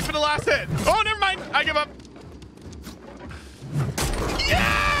 Fair fight for the last hit. Oh, never mind. I give up.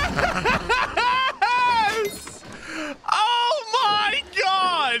 Yes! Oh my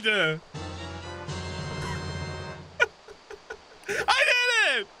god! I did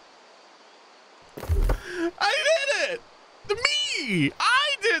it! I did it! Me!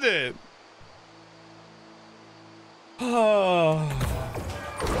 I did it! Oh.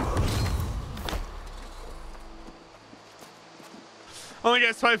 Only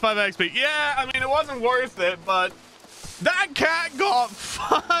gets 25 XP. Yeah, I mean, it wasn't worth it, but that cat got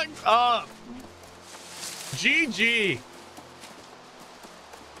fucked up. GG.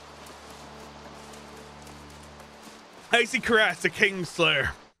 IcyCaress, the Kingslayer.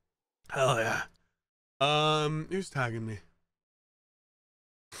 Hell yeah. Who's tagging me?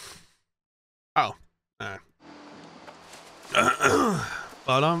 Oh.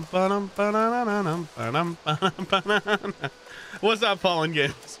 What's that fallen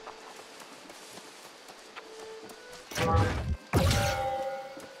games?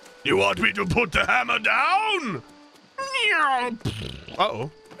 You want me to put the hammer down? Uh-oh.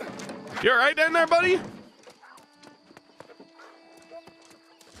 You all right down there, buddy?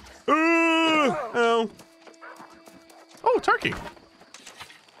 Oh. Oh, turkey.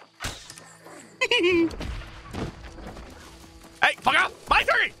 Hey, fuck off! My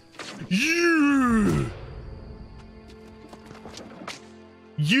turkey!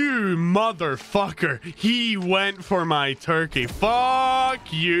 You motherfucker. He went for my turkey.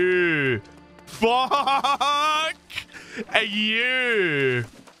 Fuck you. Fuck you.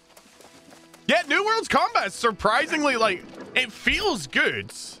 Yeah, New World's combat surprisingly, like, it feels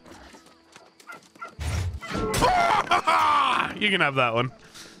good. You can have that one.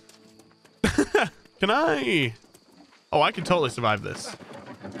 Can I? Oh, I can totally survive this.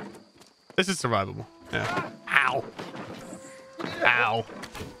 This is survivable. Yeah. Ow. Ow.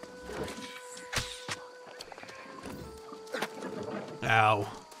 Ow.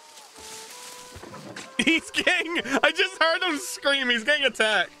 He's getting... I just heard him scream. He's getting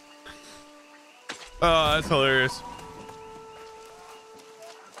attacked. Oh, that's hilarious.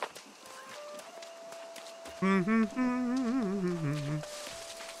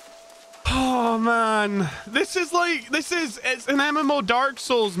 Oh man, it's an MMO Dark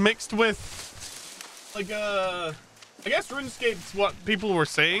Souls mixed with like I guess RuneScape's what people were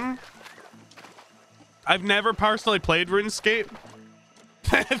saying. I've never personally played RuneScape.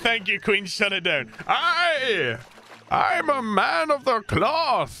 Thank you, Queen. Shut it down. I'm a man of the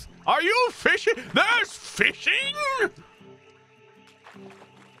cloth. Are you fishing? There's fishing.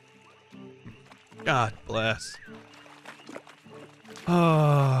 God bless.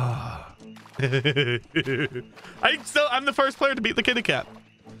 Oh. I'm the first player to beat the kitty cat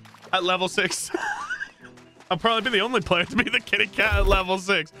at level 6. I'll probably be the only player to beat the kitty cat at level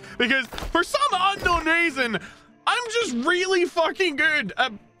 6 because for some unknown reason I'm just really fucking good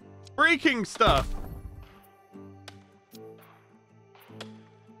at breaking stuff.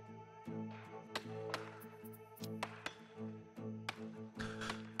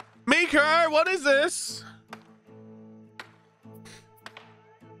 Maker, what is this?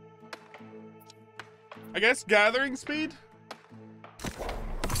 I guess gathering speed?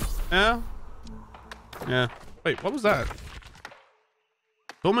 Yeah. Yeah. Wait, what was that?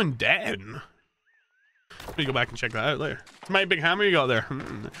 Woman Den. Let me go back and check that out later. It's my big hammer you got there.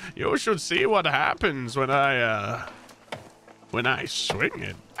 You should see what happens when I swing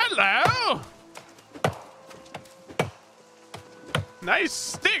it. Hello! Nice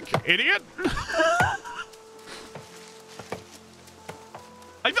stick, idiot.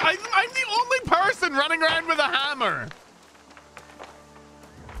 I'm the only person running around with a hammer.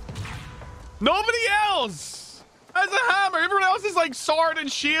 Nobody else has a hammer. Everyone else is like sword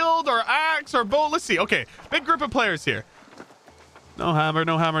and shield or axe or bow. Let's see. Okay, big group of players here. No hammer,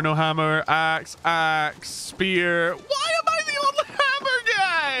 no hammer, no hammer. Axe, axe, spear. Why am I the only hammer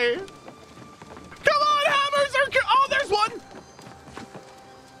guy? Come on, hammers are... Oh, there's one.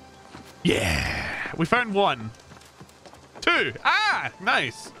 Yeah, we found one. Two. Ah,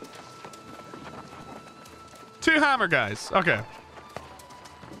 nice. Two hammer guys. Okay.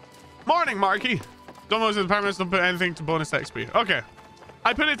 Morning, Marky. Don't know if the permanents don't put anything to bonus XP. Okay.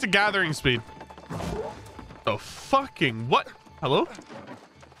 I put it to gathering speed. Oh, fucking what? Hello?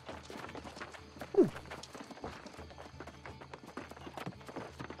 Ooh.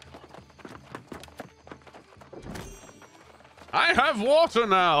 I have water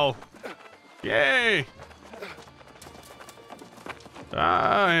now. Yay.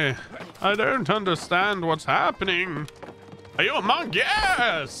 I don't understand what's happening. Are you a monk?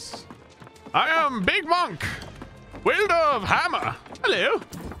 Yes. I am Big Monk. Wield of Hammer. Hello.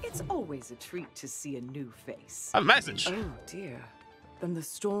 It's always a treat to see a new face. A message. Oh dear. Then the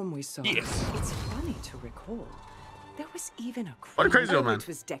storm we saw. Yes. It's funny to recall. There was even a What a crazy old man. It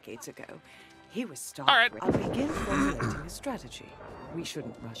was decades ago. He was stark. All right. I'll begin formulating a strategy. We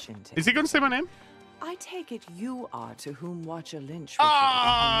shouldn't rush into Is he going to say my name? I take it you are to whom Watcher Lynch referred.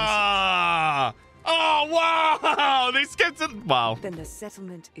 Ah! Oh, wow! They skipped it. Wow. Then the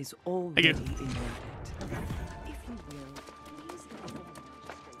settlement is already in your head. If you will, please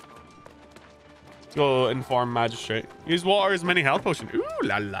Go inform magistrate. Use water as many health potions. Ooh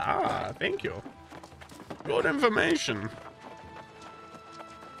la la. Thank you. Good information.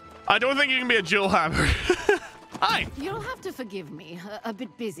 I don't think you can be a Jill hammer. Hi. You'll have to forgive me. A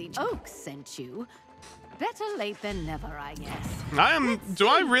bit busy. Oak sent you. Better late than never, I guess. I am. Do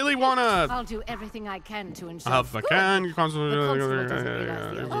I really want to? I'll do everything I can to ensure. If I can. You constantly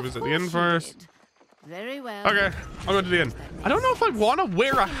visit the inn first. Very well. Okay, I'll go to the inn. I don't know if I want to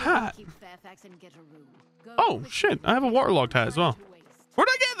wear a hat. Oh shit! I have a waterlogged hat as well. Where'd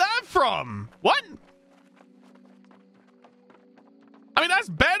I get that from? What? I mean, that's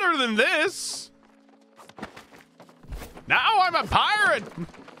better than this. Now I'm a pirate.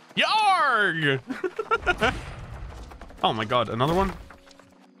 Yarg! Oh my god, another one?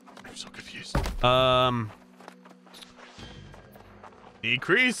 I'm so confused.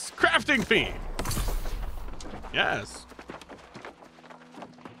 Decrease crafting fee. Yes.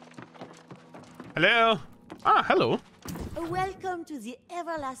 Hello. Ah, hello. Welcome to the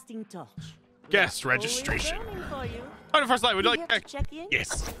everlasting torch. Guest registration. For you. Oh, the first light. Would you Here like to check in?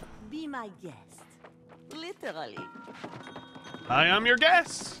 Yes. Be my guest. Literally. I am your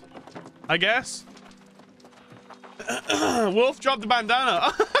guest. I guess. Wolf dropped the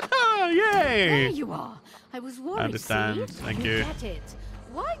bandana. Yay! There you are. I was worried. I understand. See? Thank you. Get it.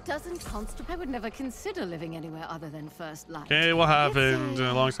 Why doesn't Constable? I would never consider living anywhere other than First Light. Okay, what happened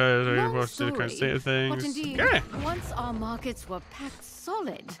alongside the long current state of things? But indeed, Okay. once our markets were packed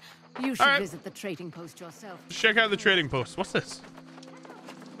solid, you should visit the trading post yourself. Check out the trading post. What's this?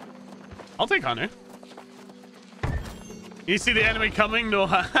 I'll take honor. You see the enemy coming? No.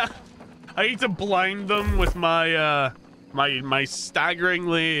 I need to blind them with my my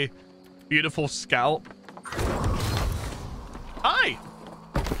staggeringly beautiful scalp. Hi.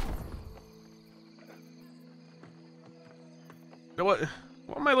 What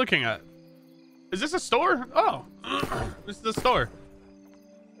am I looking at? Is this a store? Oh, this is the store.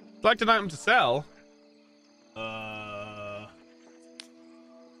 Select an item to sell.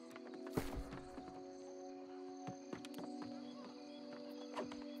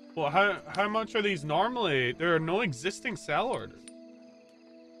 Well, how much are these normally? There are no existing sell orders.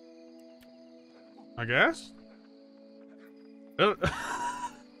 I guess. I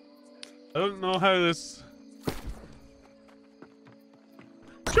don't know how this.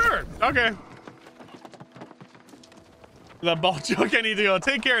 Sure. Okay. The ball joke. I need to go.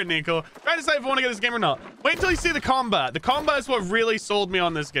 Take care, Nico. Try to decide if I want to get this game or not. Wait until you see the combat. The combat is what really sold me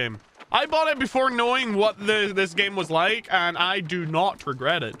on this game. I bought it before knowing what this game was like, and I do not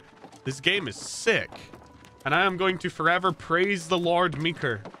regret it. This game is sick. And I am going to forever praise the Lord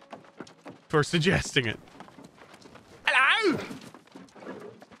Meeker for suggesting it. Hello!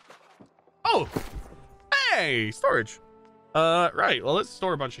 Oh! Hey! Storage. Right. Well, let's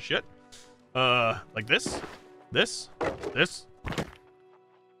store a bunch of shit. Like this. This.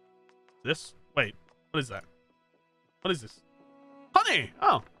 Wait. What is that? What is this? Honey!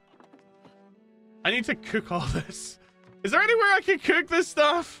 Oh. I need to cook all this. Is there anywhere I can cook this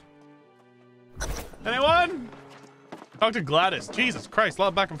stuff? Anyone? Talk to Gladys. Jesus Christ, a lot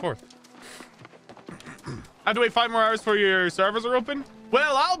of back and forth. I have to wait 5 more hours for your servers are open?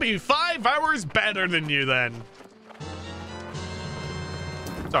 Well, I'll be 5 hours better than you then.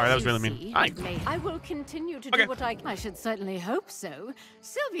 Sorry, that was really mean. I will continue to do what I should certainly hope so.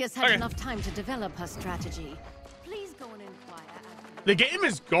 Sylvia's had enough time to develop her strategy. Please go and inquire. The game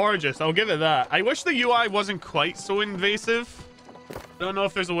is gorgeous. I'll give it that. I wish the UI wasn't quite so invasive. I don't know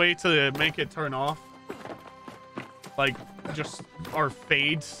if there's a way to make it turn off. Like, just, or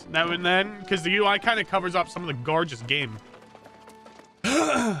fade now and then. Because the UI kind of covers up some of the gorgeous game.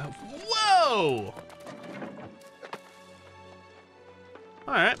 Whoa!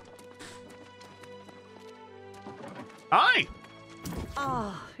 Alright. Hi!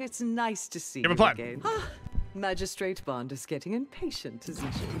 Ah, it's nice to see You you have a plan. again. Ah, Magistrate Bond is getting impatient,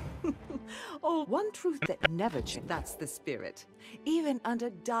 isn't she? Oh, one truth that never changes. That's the spirit. Even under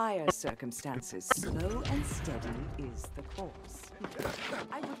dire circumstances, slow and steady is the course.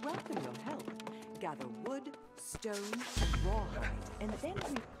 I would welcome your help. Gather wood, stone, and rawhide, and then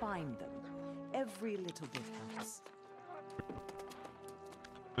refine them. Every little bit helps.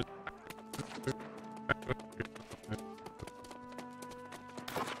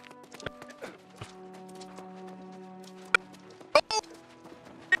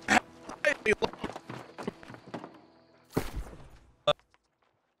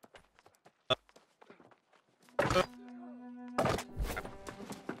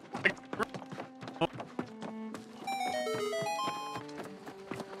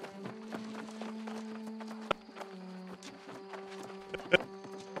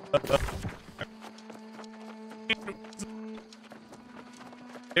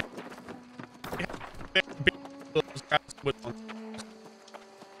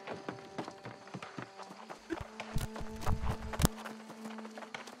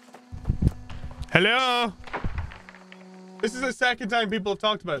 Hello? This is the second time people have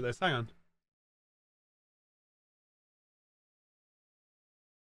talked about this. Hang on.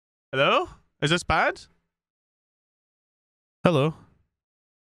 Hello? Is this bad? Hello?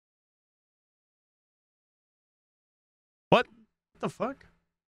 What the fuck?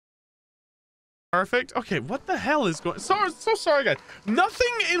 Perfect. Okay, what the hell is going... So sorry, guys.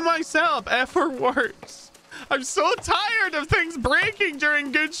 Nothing in my setup ever works. I'm so tired of things breaking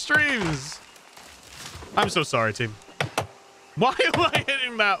during good streams. I'm so sorry, team. Why am I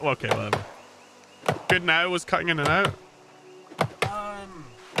hitting that? Okay, whatever. Good now was cutting in and out.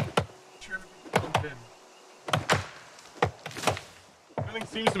 Everything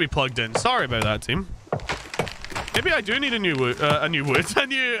seems to be plugged in. Sorry about that, team. Maybe I do need a new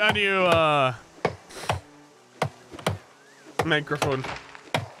microphone.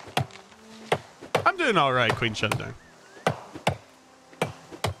 I'm doing all right, Queen Shutdown.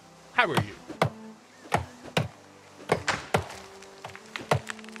 How are you?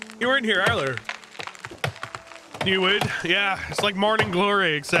 You weren't here earlier. New wood? Yeah, it's like Morning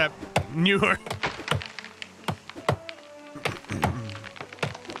Glory, except newer.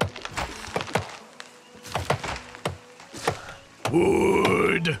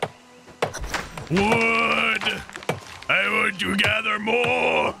 Wood! Wood! I want to gather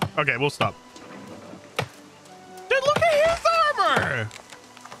more! Okay, we'll stop. Dude, look at his armor!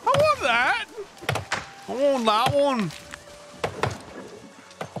 I want that! I want that one.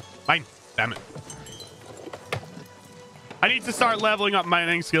 Fine. Damn it. I need to start leveling up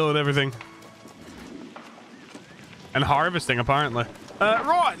mining skill and everything. And harvesting, apparently.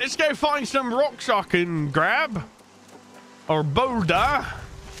 Right, let's go find some rocks I can grab. Or boulder.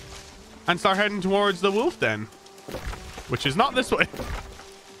 And start heading towards the wolf den. Which is not this way.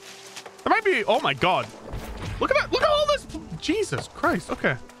 There might be... Oh my god. Look at that. Look at all this. Jesus Christ.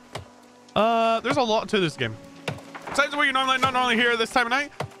 Okay. There's a lot to this game. Besides what you're not normally here this time of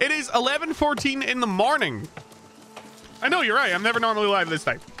night. It is 11:14 in the morning. I know, you're right. I'm never normally live this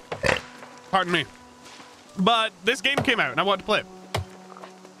time. Pardon me. But this game came out and I wanted to play it.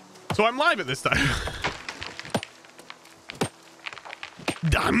 So I'm live at this time.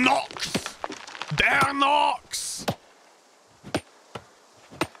 Damn Nox! Damn Nox!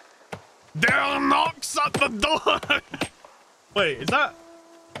 Damn Nox at the door! Wait, is that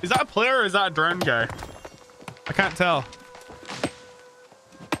a player or is that a drone guy? I can't tell.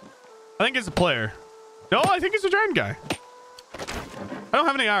 I think it's a player. No, I think it's a drone guy. I don't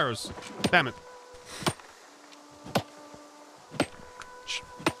have any arrows. Damn it.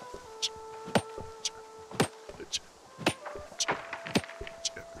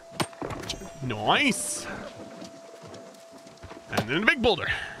 Nice. And then a big boulder.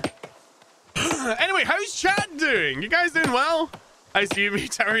 Anyway, how's chat doing? You guys doing well? I see you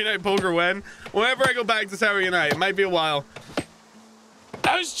meet Tower Unite poker when? Whenever I go back to Tower Unite, it might be a while.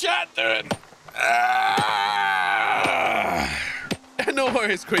 How's chat doing? No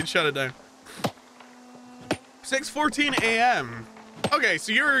worries, Queen, shut it down. 6:14 a.m. Okay,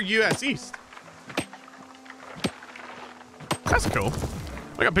 so you're US East. That's cool.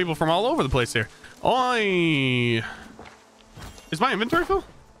 We got people from all over the place here. Is my inventory full?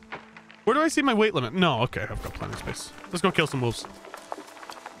 Where do I see my weight limit? No, okay, I've got plenty of space. Let's go kill some wolves.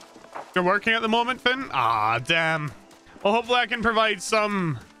 You're working at the moment, Finn? Ah, damn. Well, hopefully I can provide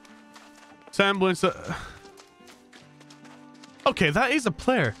some semblance of... Okay, that is a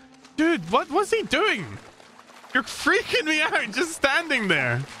player. Dude, what was he doing? You're freaking me out just standing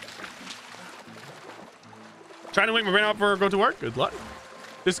there. Trying to wake my brain up before I go to work. Good luck.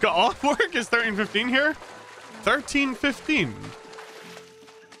 Just got off work. Is 13:15 here? 13:15.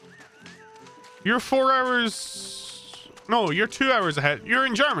 You're 4 hours... No, you're 2 hours ahead. You're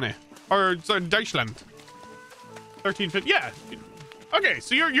in Germany. Or sorry, Deutschland. 13:15. Yeah. Okay,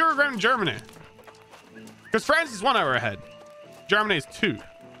 so you're around Germany. Because France is 1 hour ahead. Germany is 2.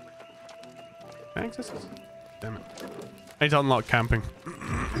 Thanks. Damn it. I need to unlock camping.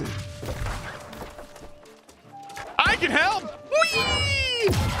 I can help! Whee!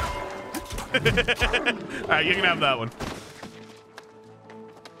 Alright, you can have that one.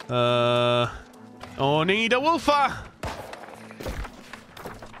 Oh, need a wolfa.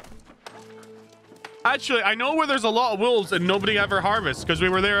 Actually, I know where there's a lot of wolves and nobody ever harvests because we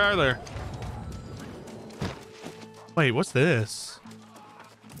were there earlier. Wait, what's this?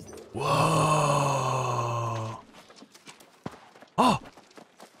 Whoa.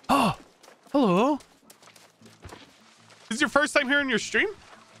 Oh, hello. This is your first time here in your stream?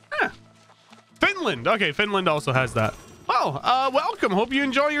 Huh. Finland. Okay, Finland also has that. Oh, welcome. Hope you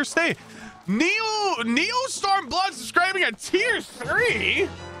enjoy your stay. Neostorm Blood subscribing at tier 3?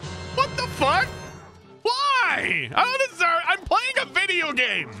 What the fuck? Why? I don't deserve... I'm playing a video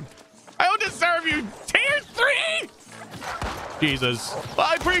game. I don't deserve you. Tier 3? Jesus. Well,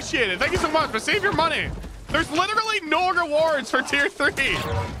 I appreciate it. Thank you so much, but save your money. There's literally no rewards for tier 3.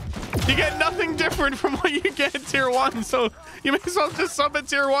 You get nothing different from what you get at tier 1, so you may as well just sub at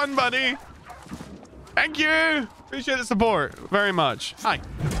tier 1, buddy. Thank you. Appreciate the support very much. Hi.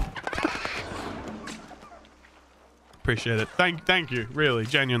 Appreciate it. Thank you. Really,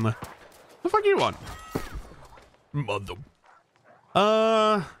 genuinely. What the fuck do you want? Mother.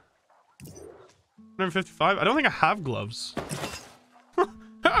 155. I don't think I have gloves.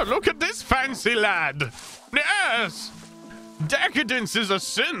 Oh, look at this fancy lad. Yes. Decadence is a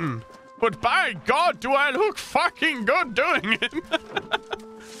sin, but by God, do I look fucking good doing it.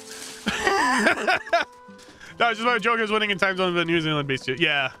 No, it's just about Joker's winning in time zone of the New Zealand beast.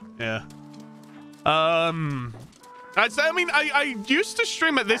 Yeah. I used to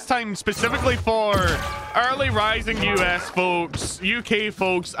stream at this time specifically for early rising US folks, UK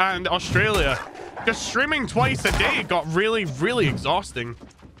folks, and Australia. Because streaming twice a day got really, really exhausting.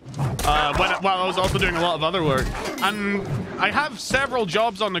 While I was also doing a lot of other work. And I have several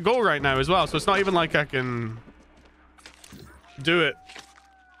jobs on the go right now as well, so it's not even like I can do it.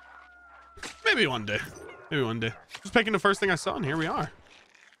 Maybe one day. Just picking the first thing I saw, and here we are.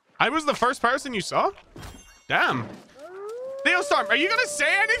 I was the first person you saw? Damn. Neostorm, are you gonna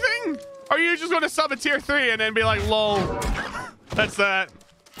say anything? Or are you just gonna sub a tier 3 and then be like, lol? That's that.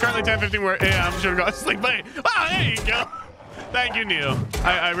 Currently 10:15 where I'm sure got to sleep. But oh, there you go. Thank you, Neo.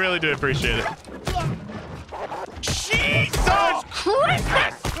 I really do appreciate it. Jesus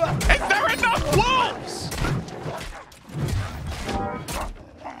Christmas! Is there enough wolves?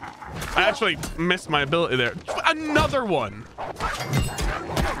 I actually missed my ability there. Another one.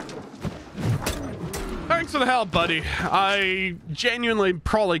 Thanks for the help, buddy. I genuinely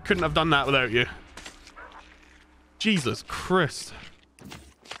probably couldn't have done that without you. Jesus Christ.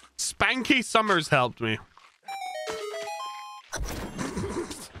 Spanky Summers helped me.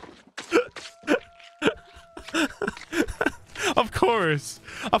 Of course,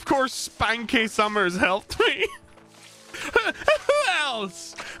 Spanky Summers helped me. Who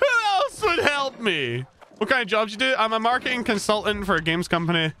else would help me? What kind of jobs you do? I'm a marketing consultant for a games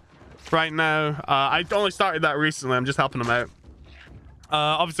company right now. I only started that recently. I'm just helping them out.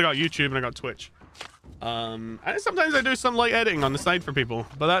 Obviously I got YouTube and I got Twitch. And sometimes I do some light editing on the side for people,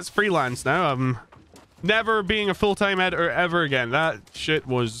 but that's freelance now. I'm never being a full-time editor ever again. That shit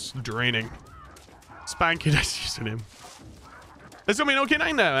was draining. Spanky, that's username. It's gonna be an okay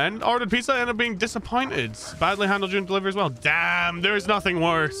night now, and ordered pizza and ended up being disappointed. Badly handled during delivery as well. Damn, there's nothing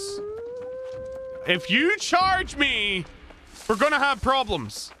worse. If you charge me, we're gonna have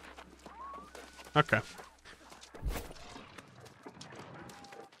problems. Okay.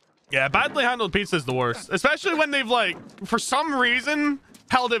 Yeah, badly handled pizza is the worst, especially when they've like, for some reason,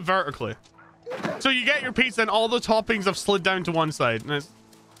 held it vertically. So you get your pizza and all the toppings have slid down to one side, and it's,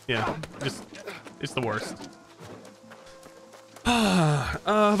 yeah, just, it's the worst.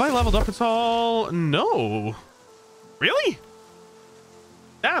 Have I leveled up at all? No. Really?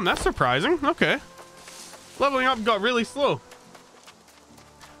 Damn, that's surprising. Okay. Leveling up got really slow.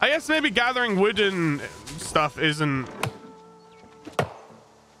 I guess maybe gathering wood and stuff isn't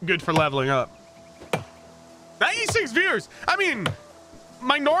good for leveling up. 96 viewers. I mean,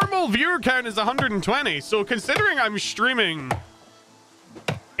 my normal viewer count is 120. So considering I'm streaming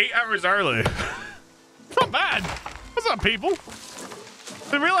 8 hours early, not bad. What's up, people?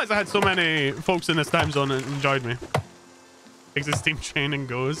 I didn't realize I had so many folks in this time zone that enjoyed me. Existing chain and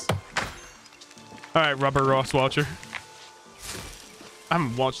goes. All right, Rubber Ross Watcher. I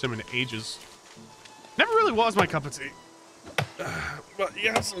haven't watched him in ages. Never really was my cup of tea. But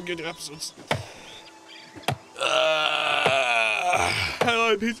yeah, some good episodes. I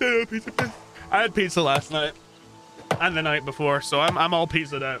like pizza, pizza. I had pizza last night and the night before, so I'm all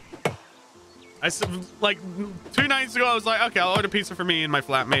pizzaed out. Like 2 nights ago, I was like, okay, I'll order pizza for me and my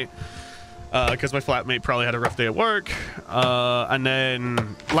flatmate, because my flatmate probably had a rough day at work. And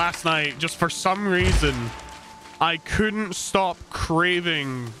then last night, just for some reason, I couldn't stop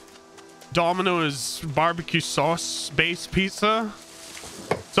craving Domino's barbecue sauce based pizza,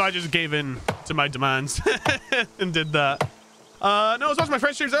 so I just gave in to my demands and did that. No, I was watching my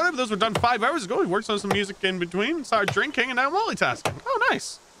friend's streams earlier, but those were done 5 hours ago. We worked on some music in between, started drinking, and now multitasking. Oh,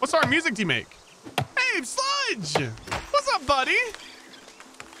 nice. What sort of music do you make? Hey, Sludge! What's up, buddy?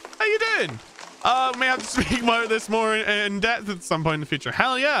 How you doing? May have to speak about this more in depth at some point in the future.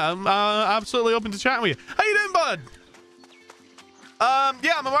 Hell yeah, I'm absolutely open to chatting with you. How you doing, bud?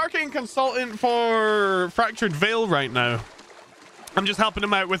 Yeah, I'm a marketing consultant for Fractured Veil right now. I'm just helping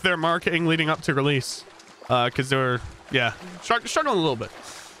them out with their marketing leading up to release, because they're, yeah, struggling a little bit.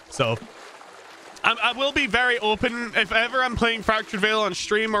 So I will be very open. If ever I'm playing Fractured Veil on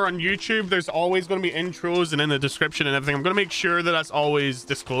stream or on YouTube, there's always going to be intros and in the description and everything. I'm going to make sure that that's always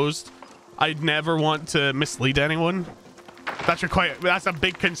disclosed. I'd never want to mislead anyone. That's a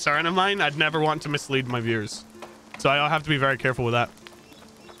big concern of mine. I'd never want to mislead my viewers. So I'll have to be very careful with that.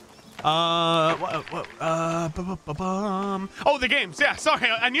 Oh, the games. Yeah, sorry.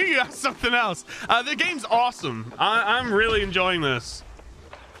 I knew you asked something else. The game's awesome. I'm really enjoying this.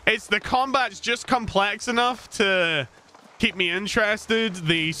 The combat's just complex enough to keep me interested.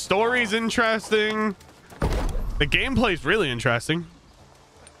 The story's interesting. The gameplay's really interesting.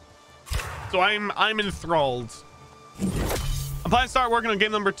 So I'm enthralled. I'm planning to start working on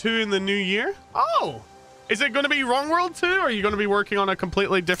game number 2 in the new year. Oh, is it going to be Wrong World 2, or are you going to be working on a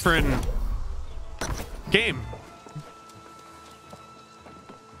completely different game?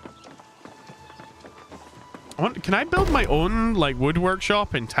 Can I build my own like wood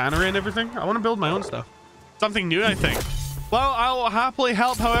workshop and tannery and everything? I want to build my own stuff. Something new, I think. Well, I'll happily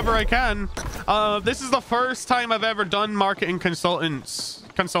help however I can. This is the first time I've ever done marketing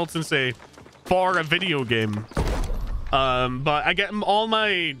consultancy for a video game. But I get all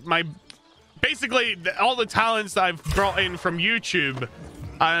my basically all the talents that I've brought in from YouTube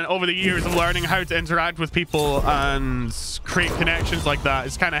and over the years of learning how to interact with people and create connections like that.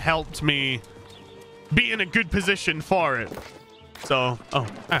 It's kind of helped me be in a good position for it. So, oh,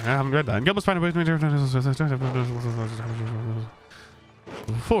 I haven't read that. Gilbert's find a way to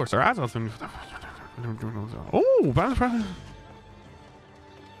force or adults. Oh, balance process.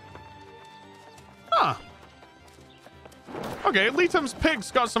 Huh. Okay, Leetom's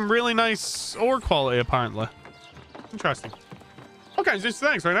Pig's got some really nice ore quality, apparently. Interesting. Okay, just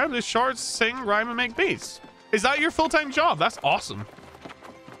thanks right now. This short, sing, rhyme, and make beats. Is that your full-time job? That's awesome.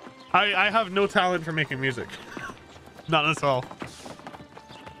 I have no talent for making music. Not at all.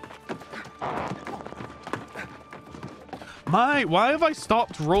 Why have I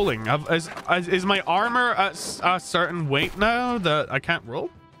stopped rolling? Is my armor at a certain weight now that I can't roll?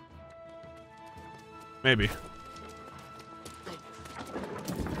 Maybe.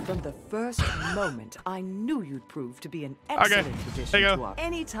 From the first moment, I knew you'd prove to be an excellent addition to our.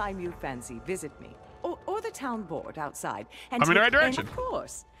 Anytime you fancy, visit me or the town board outside, and I'm in the right direction. And of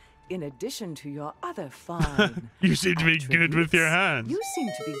course, in addition to your other fine. You seem to be good with your hands. You seem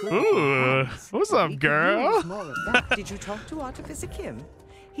to be good. Ooh, what's up, girl? More of that. Did you talk to Artificer Kim?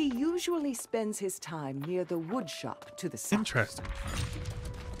 He usually spends his time near the wood shop to the south. Interesting.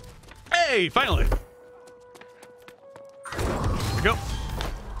 Hey, finally. Here we go.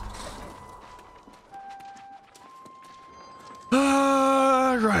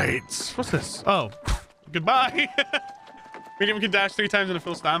 Right. What's this? Oh, goodbye. Medium can dash 3 times in a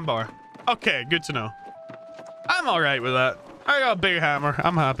full stand bar. Okay, good to know. I'm all right with that. I got a big hammer.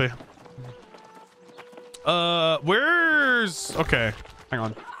 I'm happy. Where's... Okay, hang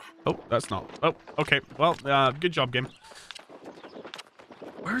on. Oh, that's not... Oh, okay. Well, good job, game.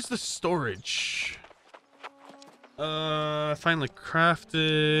 Where's the storage? Finally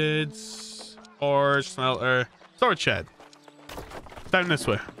crafted. Forge, smelter. Storage shed. Down this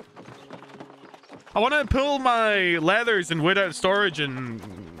way. I want to pull my leathers and wood out of storage and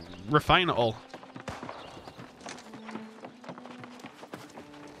refine it all.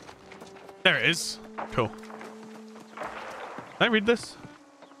 There it is. Cool. Can I read this?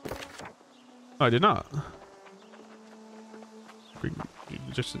 Oh, I did not.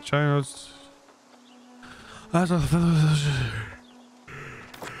 Just a child.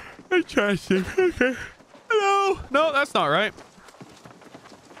 Interesting. Okay. Hello. No, that's not right.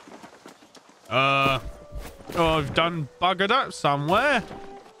 Oh, I've done buggered up somewhere.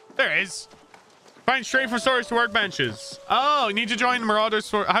 There it is. Find straight from storage to workbenches. Oh, you need to join the Marauders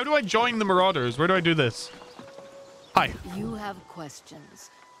for... How do I join the Marauders? Where do I do this? Hi. You have questions,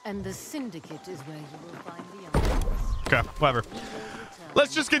 and the Syndicate is where you will find the answers. Okay, whatever.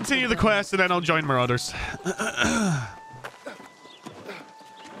 Let's just continue the quest, and then I'll join Marauders.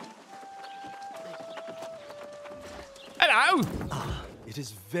 Hello! It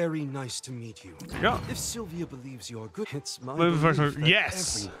is very nice to meet you. Yeah. If Sylvia believes you are good, it's my Believe belief that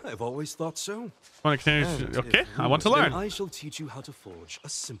yes. I've always thought so. Want to continue? And Okay, if I want to then learn. I shall teach you how to forge a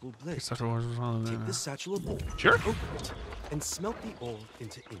simple blade. Take Take the satchel of ore, Sure. open it, and smelt the ore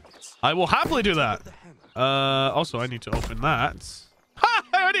into ingots. I will happily do that. Also, I need to open that. Ha!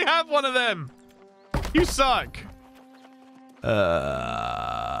 I already have one of them. You suck.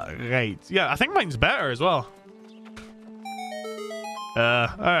 Right. Yeah, I think mine's better as well. All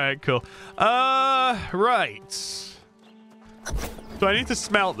right, cool. Right. So I need to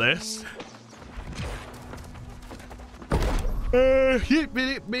smelt this.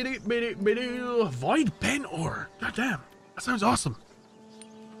 Void pen ore. God damn. That sounds awesome.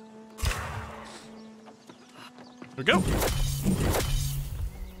 There we go.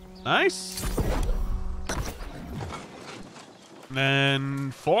 Nice. And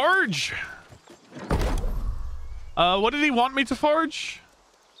then forge. What did he want me to forge?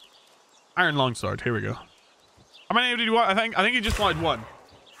 Iron longsword. Here we go. How many did he want? I think he just wanted one.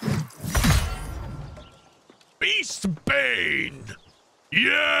 Beast Bane.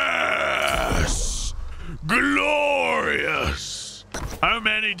 Yes. Glorious. How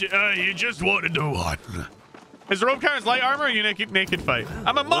many? You just wanted the one. Is the rope count as light armor or you naked fight?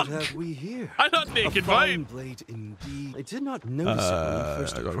 I'm a monk. What have we here? I'm not naked fight. Blade indeed. I did not notice it when we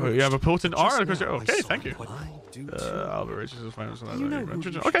first approached. You have a potent armor. Just now Okay, I thank saw you. what I do too. Albert Riches is fine. You know who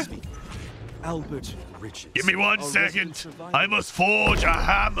you Okay. should speak. Albert Riches. Give me 1 our second. resident survivor. I must forge a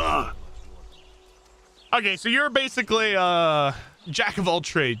hammer. Okay, so you're basically jack of all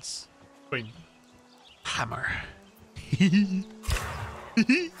trades. Wait. Hammer.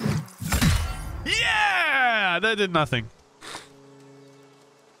 Yeah! That did nothing.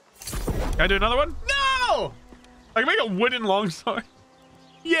 Can I do another one? No! I can make a wooden longsword.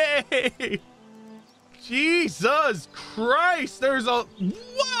 Yay! Jesus Christ! There's a...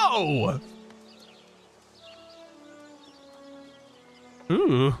 Whoa!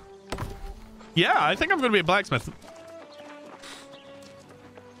 Ooh. Yeah, I think I'm going to be a blacksmith.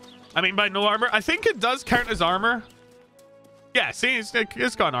 I mean, by no armor. I think it does count as armor. Yeah, see,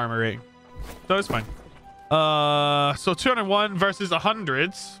 it's got an armor rating. So it's fine. So 201 versus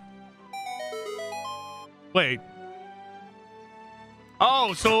 100. Wait.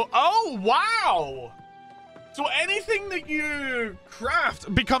 Oh, so... Oh, wow! So anything that you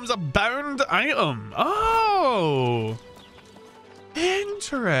craft becomes a bound item. Oh!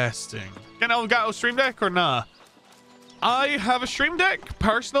 Interesting. Can Elgato Stream Deck or nah? I have a Stream Deck.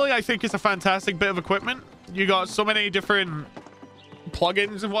 Personally, I think it's a fantastic bit of equipment. You got so many different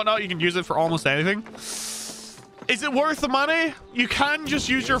plugins and whatnot. You can use it for almost anything. Is it worth the money? You can just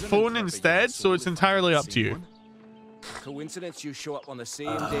use your phone instead, so it's entirely up to you. Coincidence you show up on the same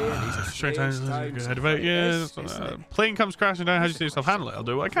day and these are Straight strange times, times head for about, yeah. this, isn't it? Plane comes crashing down. How do you see yourself handle it? I'll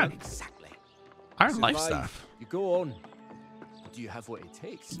do what I can. Exactly. Iron life Survive. staff. You go on. Do you have what it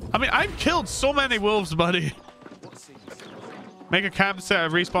takes? I mean, I've killed so many wolves, buddy. Make a campsite at a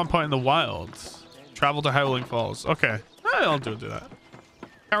respawn point in the wild. Travel to Howling Falls. Okay. I'll do that.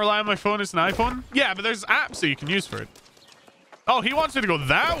 Can't rely on my phone. It's an iPhone. Yeah, but there's apps that you can use for it. Oh, he wants me to go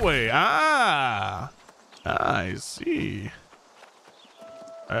that way. Ah, I see.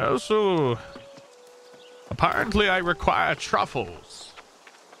 I also... Apparently, I require truffles.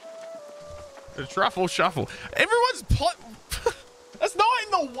 The truffle shuffle. Everyone's That's not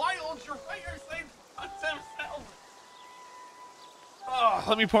in the wild. You're right. You're saying that's himself. Oh,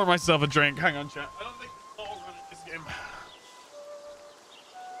 let me pour myself a drink. Hang on, chat. I don't think it's all running this game.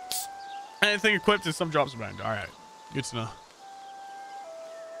 Anything equipped is some drops around. All right. Good to know.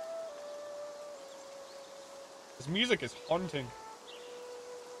 This music is haunting.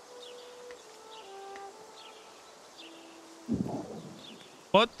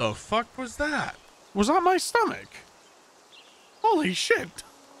 What the fuck was that? Was that my stomach? Holy shit.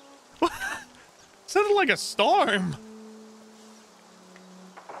 What? Sounded like a storm.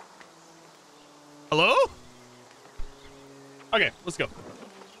 Hello? Okay, let's go.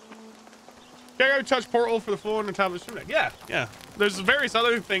 Check out touch portal for the phone and tablet. Yeah. There's various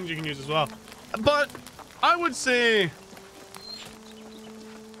other things you can use as well. But I would say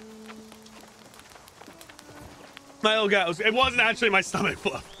my Elgato. It wasn't actually my stomach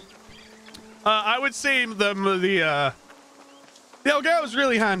fluff. I would say the Elgato is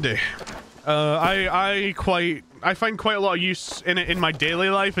really handy. I find quite a lot of use in it in my daily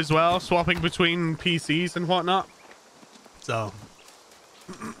life as well, swapping between PCs and whatnot. So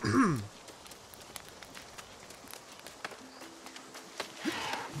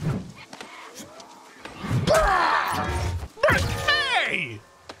hey!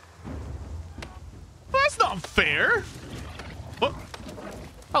 Well, that's not fair. What?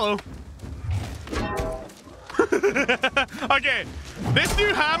 Hello. Okay, this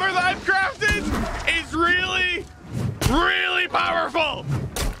new hammer that I've crafted is really, really powerful.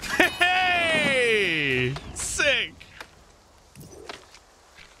 Hey! Sick.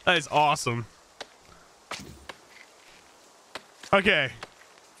 That is awesome. Okay.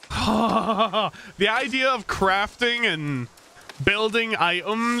 The idea of crafting and building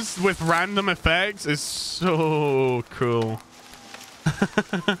items with random effects is so cool.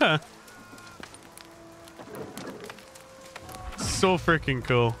 So freaking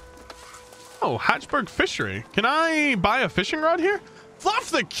cool. Oh, Hatchburg Fishery. Can I buy a fishing rod here? Fluff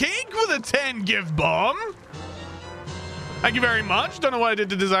the Cake with a 10 gift bomb. Thank you very much. Don't know what I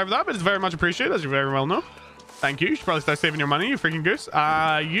did to deserve that, but it's very much appreciated, as you very well know. Thank you. You should probably start saving your money, you freaking goose.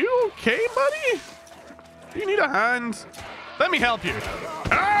 You okay, buddy? You need a hand? Let me help you.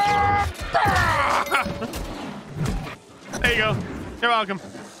 There you go. You're welcome.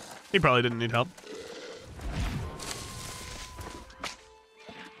 He probably didn't need help.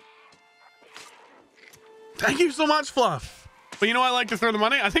 Thank you so much, Fluff. But you know I like to throw the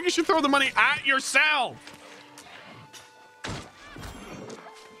money? I think you should throw the money at yourself.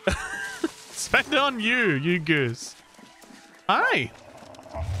 Spend it on you, you goose. Hi.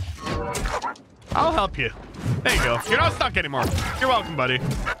 I'll help you. There you go. You're not stuck anymore. You're welcome, buddy.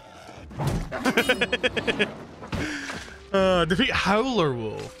 Defeat howler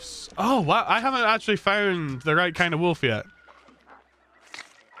wolves. Oh, wow. I haven't actually found the right kind of wolf yet.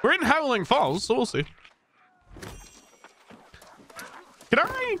 We're in Howling Falls, so we'll see. Can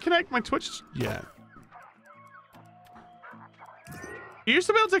I connect my Twitch? Yeah. You used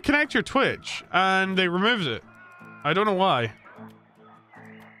to be able to connect your Twitch, and they removed it. I don't know why.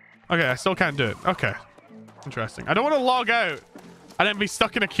 Okay, I still can't do it. Okay. Interesting. I don't want to log out and then be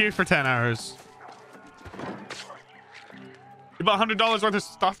stuck in a queue for 10 hours. You bought $100 worth of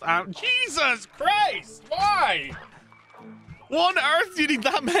stuff out. Jesus Christ! Why? What on earth do you need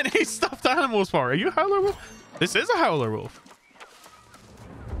that many stuffed animals for? Are you a howler wolf? This is a howler wolf.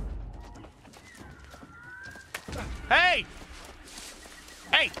 Hey!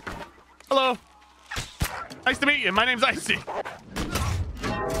 Hey! Hello. Nice to meet you. My name's Icy.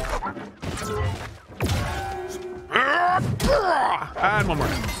 And one more.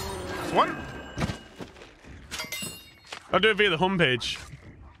 One. I'll do it via the homepage.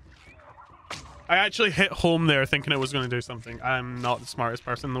 I actually hit home there thinking it was going to do something. I'm not the smartest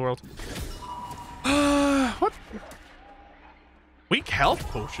person in the world. What? Weak health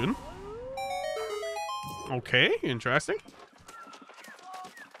potion? Okay, interesting.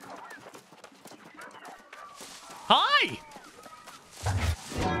 Hi!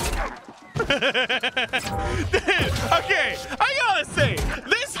 Dude, okay, I gotta say,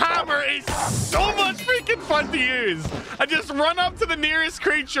 this hammer is so much freaking fun to use. I just run up to the nearest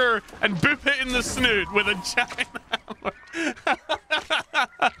creature and boop it in the snoot with a giant hammer.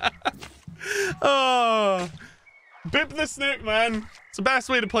 Oh, boop the snoot, man. It's the best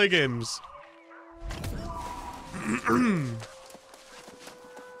way to play games.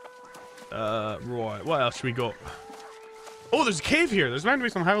 Right, what else should we got? Oh, there's a cave here. There's bound to be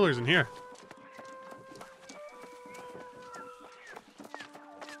some howlers in here.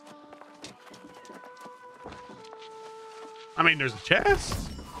 I mean, there's a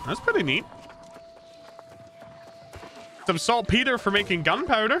chest. That's pretty neat. Some saltpeter for making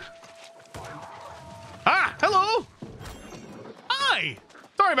gunpowder. Ah, hello. Hi.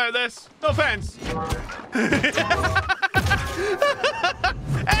 Sorry about this. No offense.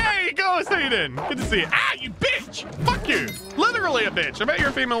 Hey, Ghost, how you doing? Good to see you. Ah, you bitch. Fuck you. Literally a bitch. I bet you're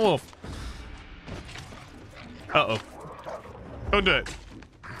a female wolf. Uh-oh. Don't do it.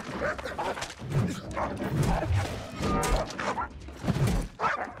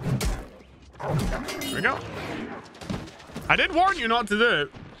 There we go. I did warn you not to do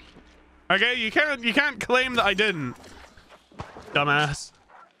it. Okay, you can't claim that I didn't. Dumbass.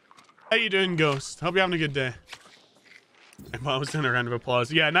 How you doing, Ghost? Hope you're having a good day. I was doing a round of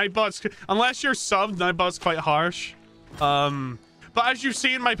applause. Yeah, Nightbot's, unless you're subbed, Nightbot's quite harsh. But as you've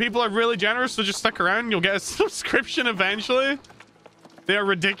seen, my people are really generous, so just stick around. You'll get a subscription eventually. They are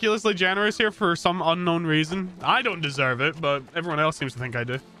ridiculously generous here for some unknown reason. I don't deserve it, but everyone else seems to think I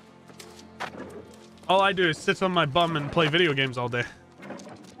do. All I do is sit on my bum and play video games all day.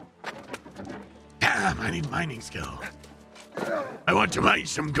 Damn, I need mining skill. I want to mine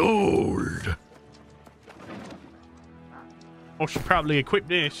some gold. I should probably equip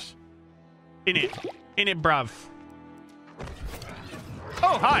this. In it, bruv.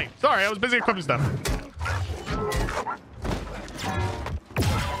 Oh, hi. Sorry, I was busy equipping stuff.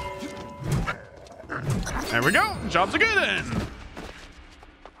 There we go. Job's a good one.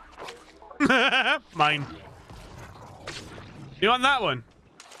 Mine. You want that one?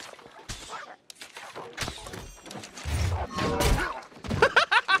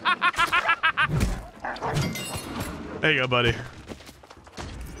 There you go, buddy.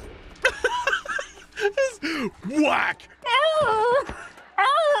 Whack!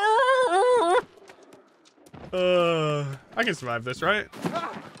 I can survive this, right?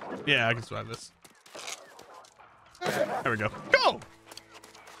 Yeah, I can survive this. There we go. Go!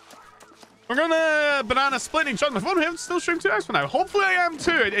 We're gonna banana splitting shot my phone. We haven't still streamed 2 hours for now. Hopefully I am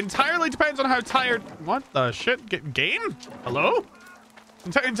too. It entirely depends on how tired. What the shit? Game? Hello?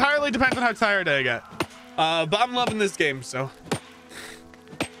 Entirely depends on how tired I get. But I'm loving this game, so.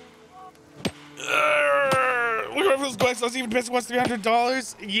 Look at those quests. Let's even depends what's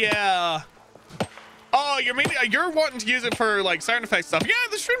 $300. Yeah. Oh, you're wanting to use it for like sound effects stuff. Yeah,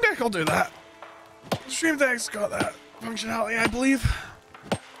 the Stream Deck will do that. The Stream Deck's got that functionality, I believe.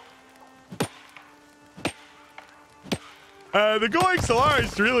 The Go XLR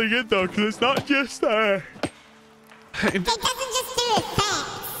is really good though, because it's not just it doesn't just do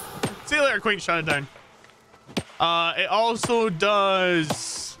effects. See you later, Queen. Shut it down. It also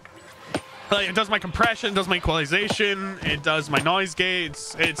does, like, it does my compression, it does my equalization, it does my noise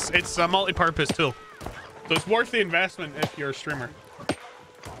gates. It's a multi-purpose tool, so it's worth the investment if you're a streamer.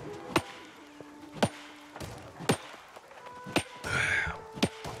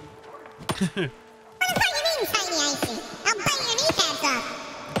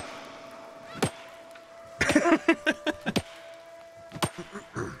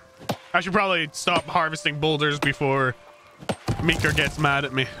 I should probably stop harvesting boulders before Meeker gets mad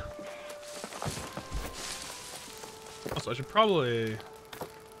at me. Also, I should probably...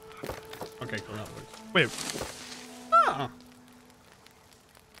 Okay, cool. That works. Wait. Ah.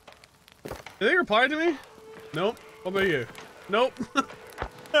 Did they reply to me? Nope. What about you? Nope.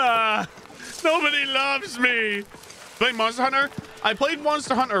 Ah, nobody loves me. Playing Monster Hunter? I played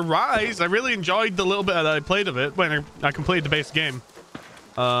Monster Hunter Rise. I really enjoyed the little bit that I played of it when I completed the base game.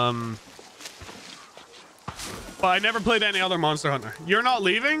 But I never played any other Monster Hunter. You're not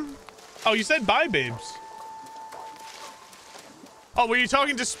leaving? Oh, you said bye, babes. Oh, were you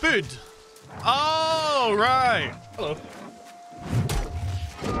talking to Spood? Oh, right. Hello.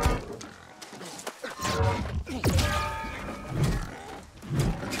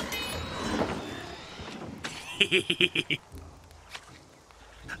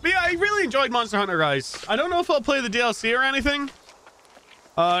 But yeah, I really enjoyed Monster Hunter Rise. I don't know if I'll play the DLC or anything.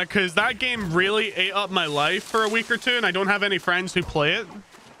 Because that game really ate up my life for a week or two, and I don't have any friends who play it.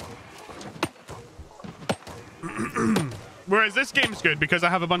 Whereas this game's good because I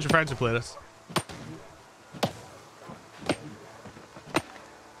have a bunch of friends who play this.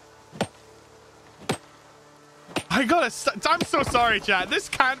 I gotta... I'm so sorry, chat. This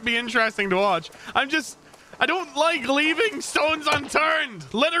can't be interesting to watch. I don't like leaving stones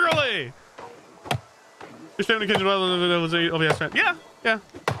unturned. Literally. You're staying in the kitchen. Yeah, yeah.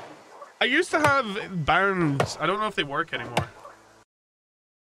 I used to have bands. I don't know if they work anymore.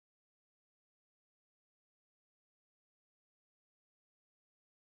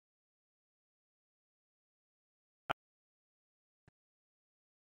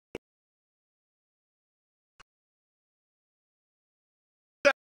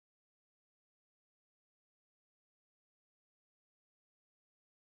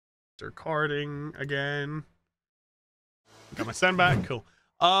 recording again. Got my sound back. Cool.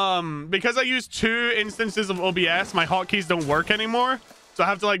 Because I use 2 instances of OBS, my hotkeys don't work anymore. So I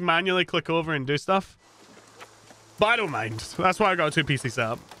have to like manually click over and do stuff. But I don't mind. That's why I got a 2 PC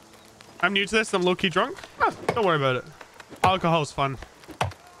setup. I'm new to this. I'm low-key drunk. Don't worry about it. Alcohol's fun.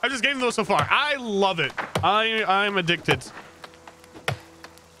 I just game though so far. I love it. I'm addicted.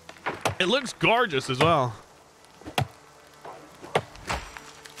 It looks gorgeous as well.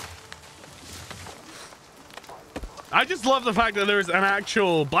 I just love the fact that there's an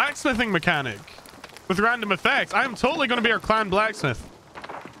actual blacksmithing mechanic with random effects. I'm totally going to be our clan blacksmith.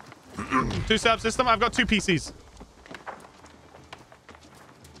 2 setup system. I've got 2 PCs.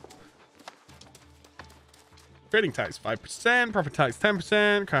 Trading tax 5%, profit tax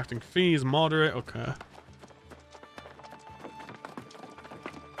 10%, crafting fees moderate. Okay.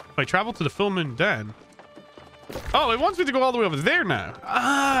 Wait, travel to the full moon den. Oh, it wants me to go all the way over there now.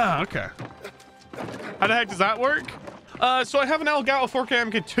 Ah, okay. How the heck does that work? So I have an Elgato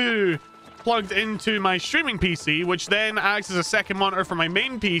 4K MK2 plugged into my streaming PC, which then acts as a second monitor for my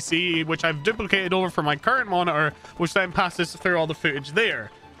main PC, which I've duplicated over for my current monitor, which then passes through all the footage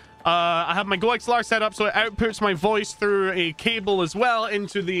there. I have my GoXLR set up so it outputs my voice through a cable as well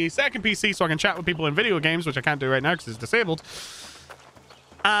into the second PC so I can chat with people in video games, which I can't do right now because it's disabled.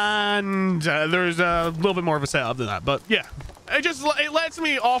 And there's a little bit more of a setup than that, but yeah. It lets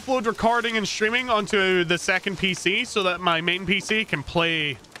me offload recording and streaming onto the second PC so that my main PC can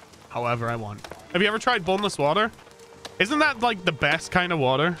play however I want. Have you ever tried boneless water? Isn't that like the best kind of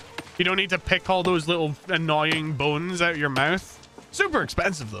water? You don't need to pick all those little annoying bones out of your mouth. Super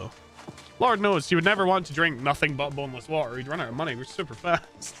expensive though. Lord knows you would never want to drink nothing but boneless water. You'd run out of money. We're super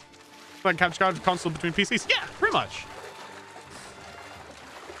fast. Like capture card console between PCs. Yeah, pretty much.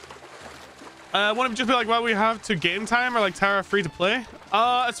 Want to just be like, well, we have to game time or like Terra free to play?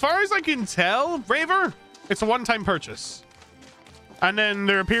 As far as I can tell, Raver, it's a one-time purchase. And then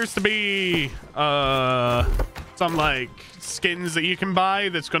there appears to be some like skins that you can buy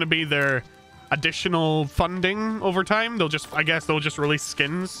that's going to be their additional funding over time. I guess they'll just release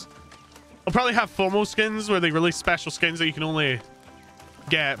skins. They'll probably have FOMO skins where they release special skins that you can only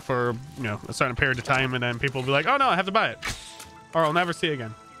get for, you know, a certain period of time, and then people will be like, oh no, I have to buy it or I'll never see it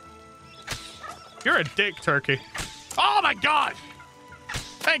again. You're a dick, Turkey. Oh my god!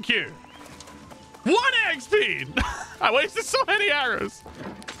 Thank you. 1 XP! I wasted so many arrows.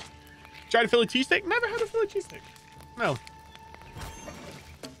 Tried a Philly cheesesteak? Never had a Philly cheesesteak. No.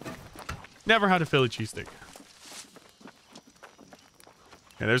 Never had a Philly cheesesteak.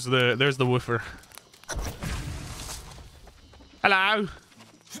 Yeah, there's the woofer. Hello.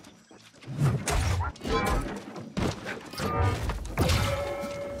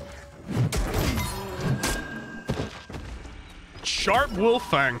 Sharp wolf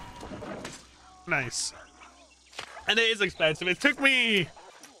fang. Nice. And it is expensive. It took me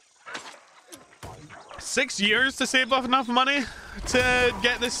 6 years to save up enough money to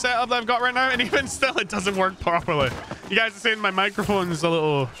get this setup that I've got right now, and even still it doesn't work properly. You guys are saying my microphone's a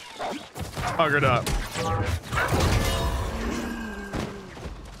little buggered up.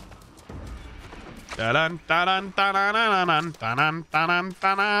 Da-dun, da-dun, da-dun, da-dun, da-dun, da-dun,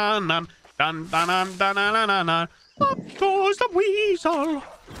 da-dun, da-dun, da-dun, da-dun. Up goes the weasel.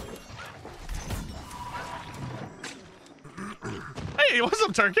 Hey, what's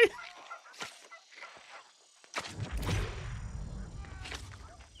up, Turkey?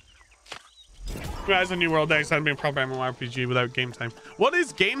 Guys, a new world next time being program RPG without game time. What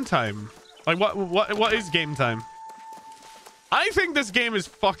is game time? Like what is game time? I think this game is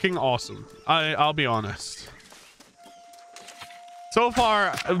fucking awesome. I'll be honest. So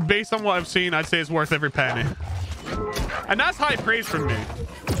far, based on what I've seen, I'd say it's worth every penny. And that's high praise from me.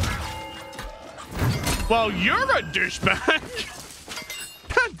 Well, you're a douchebag.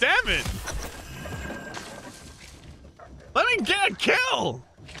 God damn it. Let me get a kill.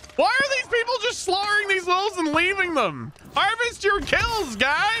 Why are these people just slaughtering these wolves and leaving them? Harvest your kills,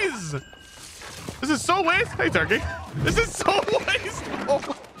 guys. This is so wasteful. Hey, Turkey. This is so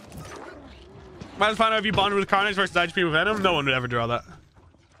wasteful. Might as find out if you bonded with Carnage versus IGP with Venom. No one would ever draw that.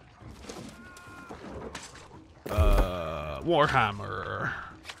 Warhammer.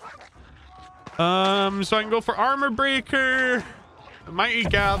 So I can go for Armor Breaker, Mighty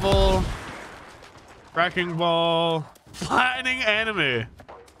Gavel, Wrecking Ball, Flattening Enemy,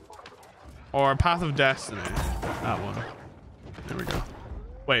 or Path of Destiny. That one. There we go.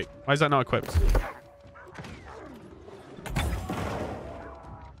 Wait, why is that not equipped?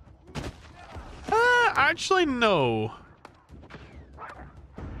 Actually, no.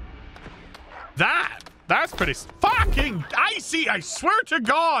 That's pretty fucking icy. I swear to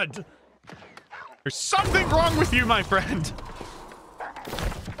God. There's something wrong with you, my friend.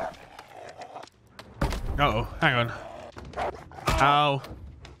 Uh-oh. Hang on. Ow.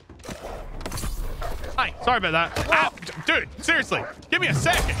 Hi. Sorry about that. Ow. Dude, seriously. Give me a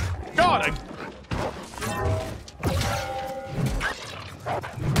second. God,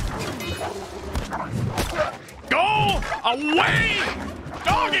 Go away!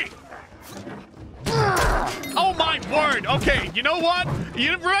 Doggy! Oh my word. Okay, you know what?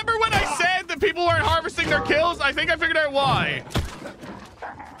 You remember when I said that people weren't harvesting their kills? I think I figured out why.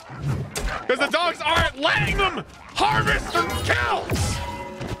 Because the dogs aren't letting them harvest their kills.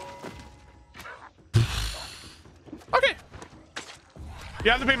 Okay.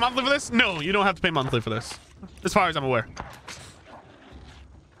 You have to pay monthly for this? No, you don't have to pay monthly for this. As far as I'm aware.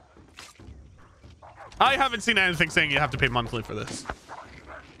 I haven't seen anything saying you have to pay monthly for this.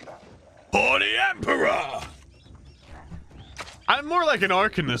 For the Emperor! I'm more like an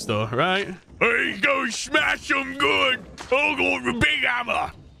orc in this though, right? Hey, go smash them good! I'll go with the big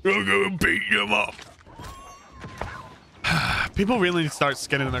hammer! I'll go beat them up! People really need to start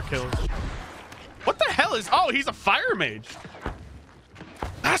skinning their kills. What the hell is... Oh, he's a fire mage.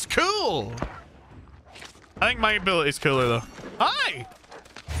 That's cool. I think my ability is cooler though. Hi!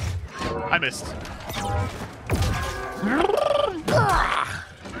 I missed.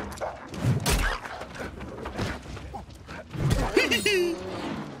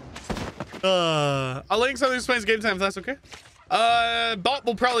 I'll link something that explains game time if that's okay. Bot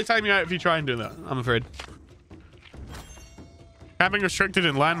will probably time you out if you try and do that, I'm afraid. Camping restricted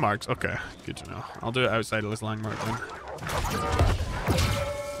in landmarks. Okay, good to know. I'll do it outside of this landmark then.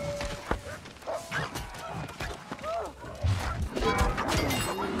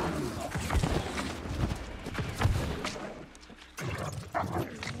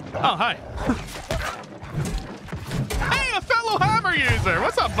 Oh, hi. Hey, a fellow hammer user.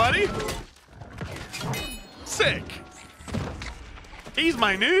 What's up, buddy? Sick. He's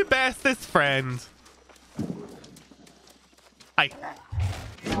my new bestest friend. Hi.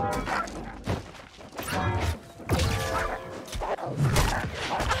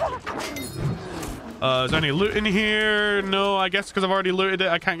 Is there any loot in here? No, I guess because I've already looted it,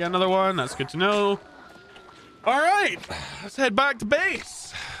 I can't get another one. That's good to know. All right, let's head back to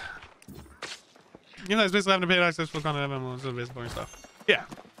base. You guys basically having to pay access for content and basic boring stuff. Yeah.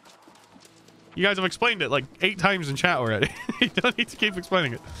 You guys have explained it like 8 times in chat already. You don't need to keep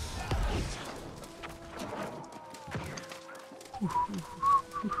explaining it.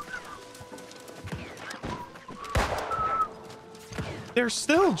 They're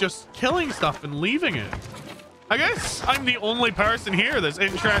still just killing stuff and leaving it. I guess I'm the only person here that's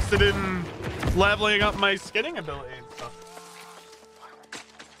interested in leveling up my skinning ability and stuff.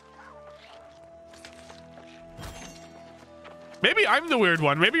 Maybe I'm the weird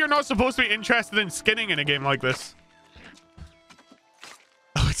one. Maybe you're not supposed to be interested in skinning in a game like this.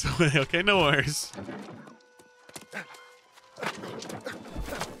 Oh, it's okay. No worries.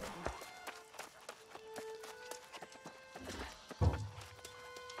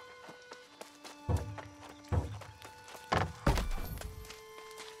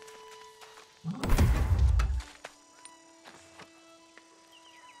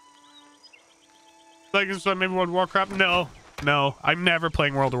 Like this one, maybe World of Warcraft? No, I'm never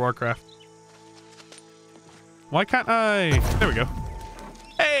playing World of Warcraft. Why can't I? There we go.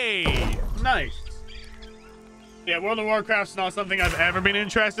 Hey, nice. Yeah, World of Warcraft's not something I've ever been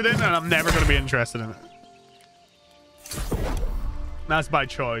interested in, and I'm never going to be interested in it. That's by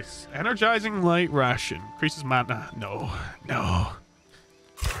choice. Energizing light ration. Increases mana. No.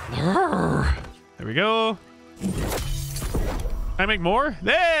 There we go. Can I make more?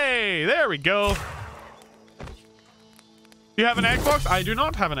 Hey, there we go. Do you have an Xbox? I do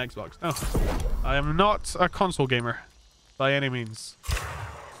not have an Xbox. No. I am not a console gamer by any means.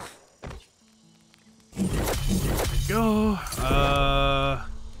 There we go.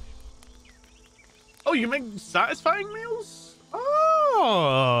 Oh, you make satisfying meals?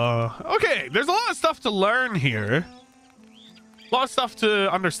 Oh, okay. There's a lot of stuff to learn here. A lot of stuff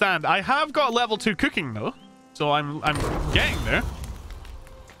to understand. I have got level 2 cooking though, so I'm getting there.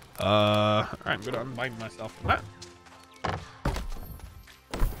 All right, I'm gonna unbind myself from that.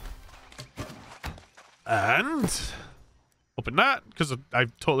 And open that because I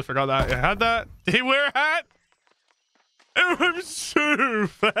totally forgot that I had that. Did he wear a hat? Oh, I'm so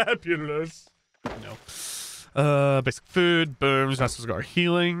fabulous. No. Basic food. Boom. That's got our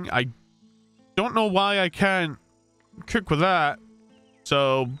healing. I don't know why I can't cook with that.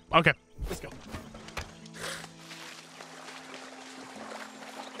 So, okay. Let's go.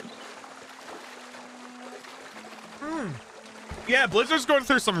 Yeah, Blizzard's going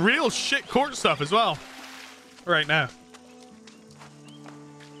through some real shit court stuff as well right now.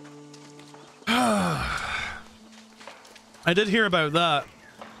 I did hear about that.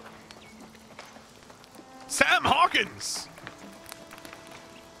 Sam Hawkins!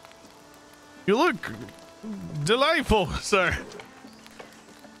 You look delightful, sir.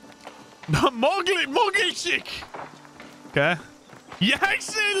 Mowgli chick. Okay.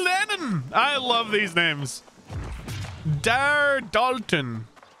 Yaxi Lennon! I love these names. Dar Dalton.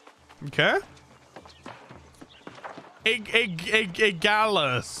 Okay. Egalas.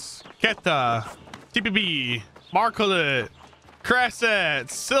 Keta. TPB. Marcolet. Cresset.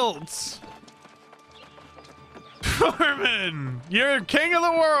 Silts. Foreman. You're king of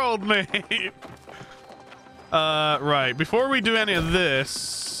the world, mate. Right. Before we do any of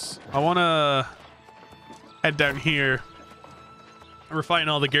this, I want to head down here. Refine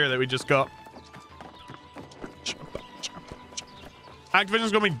all the gear that we just got.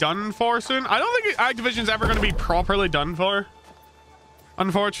 Activision's gonna be done for soon. I don't think Activision's ever gonna be properly done for,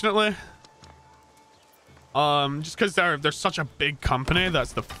 unfortunately. Just because they're such a big company.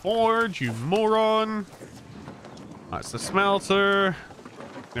 That's the forge, you moron. That's the smelter.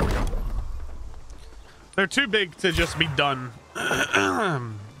 There we go. They're too big to just be done.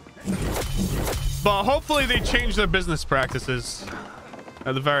 But hopefully they change their business practices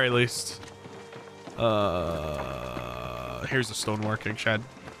at the very least. Here's the stoneworking shed.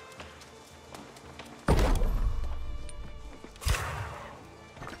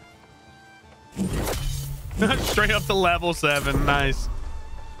 Straight up to level 7. Nice.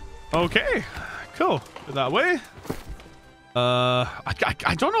 Okay, cool. Go that way.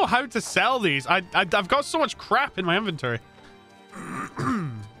 I don't know how to sell these. I've got so much crap in my inventory. Get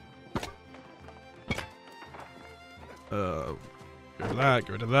rid of that. Get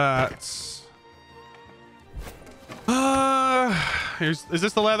rid of that. Is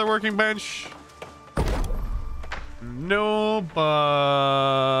this the leather working bench? No,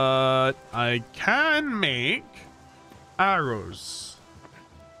 but I can make arrows,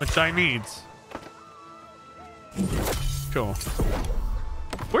 which I need. Cool.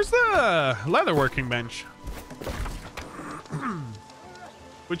 Where's the leather working bench?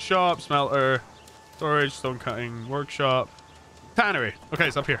 Wood shop, smelter, storage, stone cutting, workshop, tannery. Okay,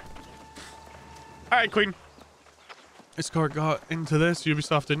 it's up here. All right, Queen. Discord got into this.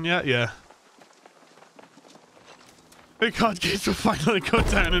 Ubisoft didn't yet? Yeah. The COD games will finally go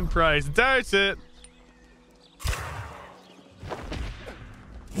down in price. Doubt it.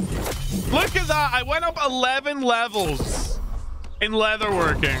 Look at that. I went up 11 levels in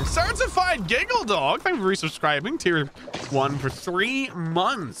leatherworking. Certified Giggle Dog. Thank you for resubscribing. Tier 1 for 3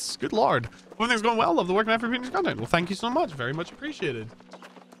 months. Good lord. Everything's going well. Love the work and effort being content. Well, thank you so much. Very much appreciated.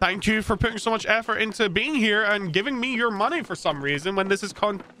 Thank you for putting so much effort into being here and giving me your money for some reason when this is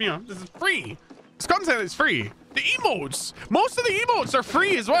this is free. This content is free. The emotes, most of the emotes are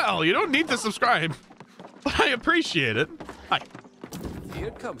free as well. You don't need to subscribe, but I appreciate it. Hi.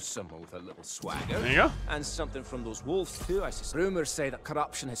 Here comes someone with a little swagger. There you go. And something from those wolves too, I suspect. Rumors say that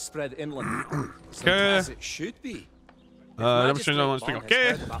corruption has spread inland. Okay. As it should be. I'm sure no one's thinking,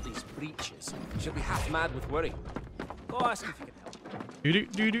 okay. About these breaches. She'll be half mad with worry. Go ask if you can help.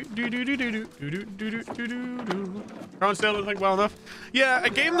 Crown sale doesn't think well enough. Yeah, a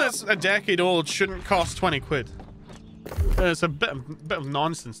game that's a decade old shouldn't cost 20 quid. It's a bit of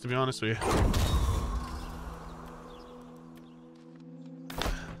nonsense, to be honest with you.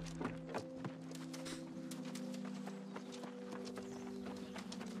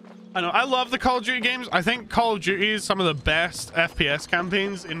 I know, I love the Call of Duty games. I think Call of Duty is some of the best FPS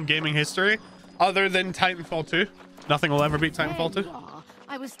campaigns in gaming history, other than Titanfall 2. Nothing will ever beat Titanfall 2.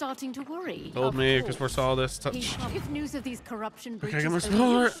 I was starting to worry. Told me because we saw this touch. If news of these corruption breaches Okay, give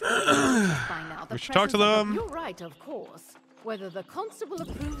more. We should talk to them. You're right, of course. Whether the constable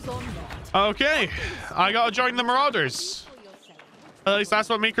approves or not. Okay, I gotta join the Marauders. At least that's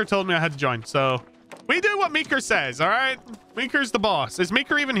what Meeker told me I had to join. So we do what Meeker says. All right, Meeker's the boss. Is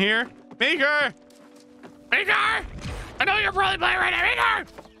Meeker even here? Meeker, Meeker! I know you're probably playing right now. Meeker,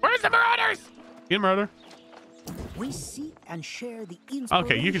 where's the Marauders? You a Marauder? We seek and share the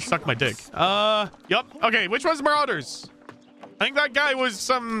okay, you can suck my dick. Yup. Okay, which one's Marauders? I think that guy was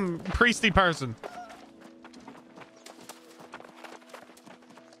some priesty person.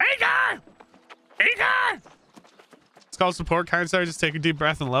 Meeker! Meeker! It's called support. Kind of just take a deep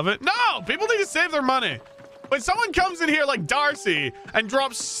breath and love it. No! People need to save their money. When someone comes in here like Darcy and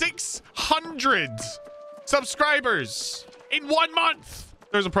drops 600 subscribers in 1 month,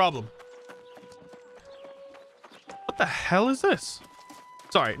 there's a problem. What the hell is this?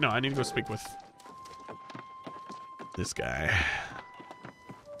 Sorry, no, I need to go speak with... This guy.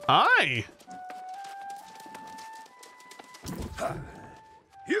 Hi.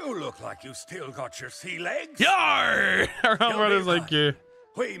 You look like you still got your sea legs. Yar! Our brothers like you.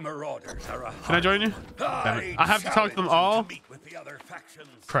 We marauders are a Can I join you? Damn it. I have to talk to them all.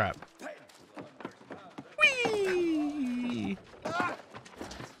 Crap. Whee!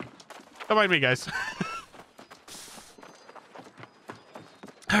 Don't mind me, guys.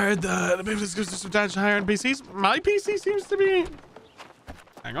 I heard the maybe this goes to some damage higher on PCs. My PC seems to be.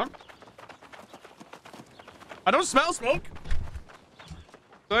 Hang on. I don't smell smoke.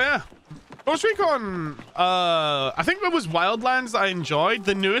 So yeah. Ghost Recon. I think it was Wildlands I enjoyed.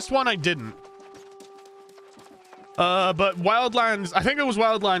 The newest one I didn't. But Wildlands, I think it was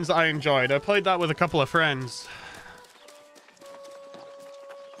Wildlands I enjoyed. I played that with a couple of friends.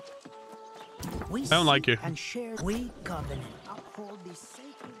 I don't like you. And share we covenant. Uphold the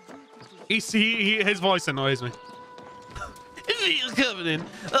sacred His voice annoys me. Covenant.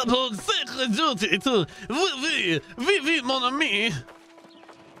 Uphold sacred duty to mon ami.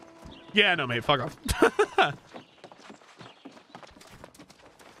 Yeah, no, mate. Fuck off.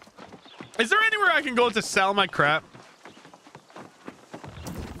 Is there anywhere I can go to sell my crap?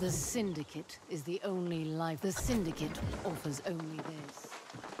 The Syndicate is the only life. The Syndicate offers only this.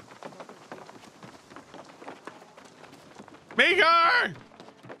 Maker!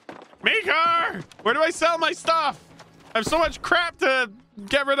 Maker! Where do I sell my stuff? I have so much crap to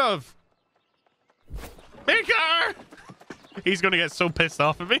get rid of. Maker! He's gonna get so pissed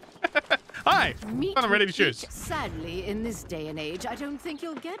off at me. Hi, I'm ready to choose. Sadly, in this day and age, I don't think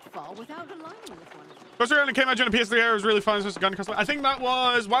you'll get far without aligning with one. Ghost Recon came out during the PS3 era. It was really fun. It was gun custom. I think that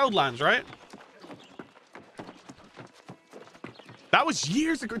was Wildlands, right? That was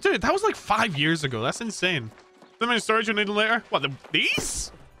years ago, dude. That was like 5 years ago. That's insane. How many storage you need later? What?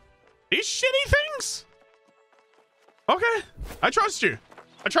 These shitty things? Okay, I trust you.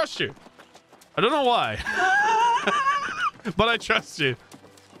 I trust you. I don't know why, but I trust you.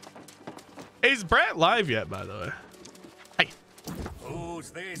 Is Brett live yet, by the way? Hey.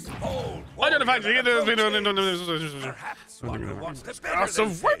 Who's this bold? I don't know if Perhaps one who wants to better House of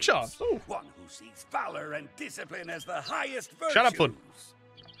themselves. Workshops. Oh. One who sees valor and discipline as the highest virtues. Shut up, Fun.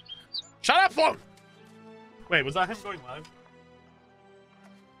 Shut up, Fun. Wait, was that him going live?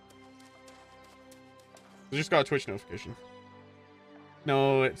 I just got a Twitch notification.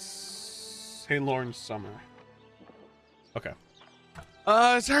 No, it's Hey Lauren Summer. Okay.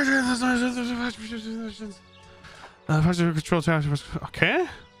 Control tower. Okay.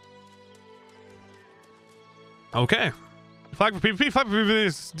 Okay. Flag for PvP. Flag for PvP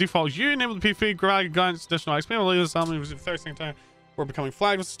is default. You enable the PvP. Grab guns. Additional XP. I'll leave this on. It was the third time we're becoming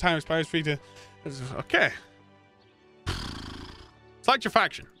flagged. This time expires free to. Okay. Select your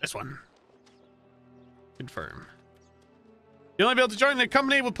faction. This one. Confirm. You'll only be able to join the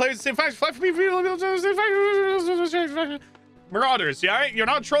company with players the same faction. Flag for PvP. You'll only be able to join the same faction. Marauders, yeah? You're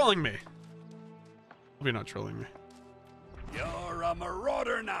not trolling me. You're not trolling me. You're a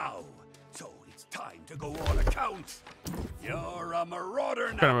marauder now, so it's time to go all accounts. You're a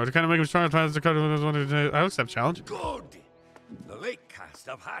marauder now. Kind of make him stronger. I'll accept challenge. Good. The lake cast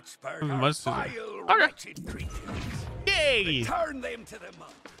of Hatchburg are Must vile, okay. wretched creatures. Yay! Return them to the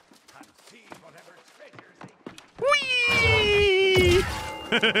monk and see whatever treasures they Whee!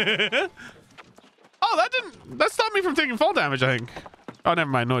 Oh, that stopped me from taking fall damage, I think. Oh, never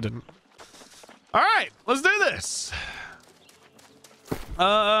mind. No, it didn't. All right, let's do this.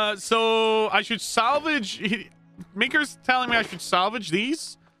 So I should salvage. Maker's telling me I should salvage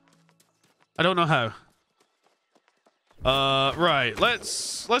these. I don't know how. Right.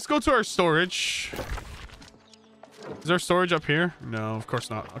 Let's go to our storage. Is there storage up here? No, of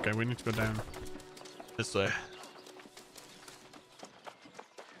course not. Okay, we need to go down this way.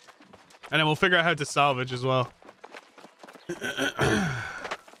 And then we'll figure out how to salvage as well.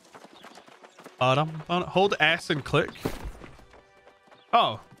 Hold S and click.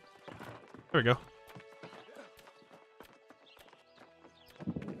 Oh. There we go.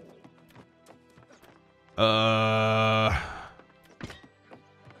 I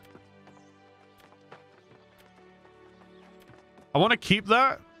want to keep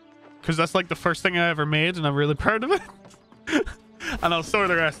that because that's like the first thing I ever made and I'm really proud of it. And I'll store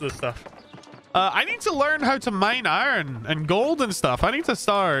the rest of the stuff. I need to learn how to mine iron and gold and stuff. I need to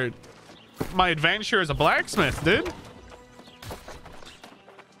start my adventure as a blacksmith, dude.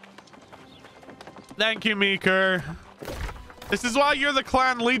 Thank you, Meeker. This is why you're the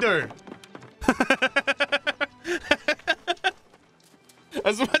clan leader.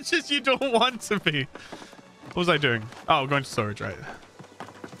 As much as you don't want to be. What was I doing? Oh, going to storage, right.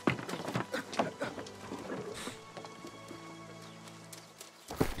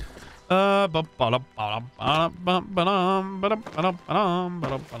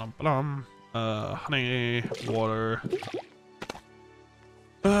 Honey, water.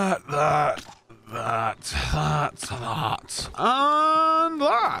 That,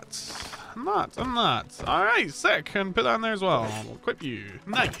 and that. All right, sick. And put that in there as well. We'll equip you.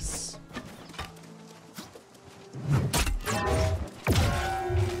 Nice.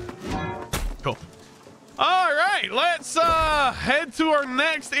 Cool. All right, let's head to our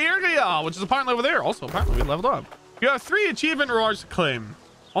next area, which is apparently over there. Also, apparently we leveled up. You have 3 achievement rewards to claim.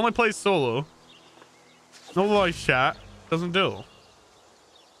 Only plays solo. No voice chat. Doesn't do.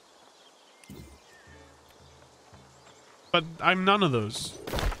 But I'm none of those.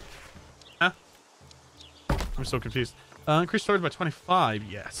 Huh? I'm so confused. Increase storage by 25.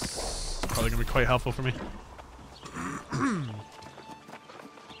 Yes. Probably gonna be quite helpful for me.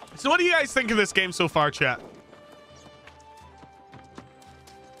 So what do you guys think of this game so far, chat?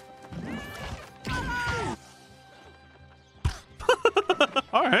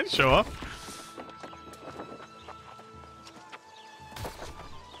 All right, show up.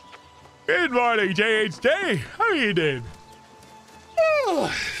 Good morning, JHD. How are you doing?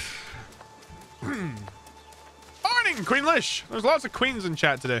 Morning, Queen Lish. There's lots of queens in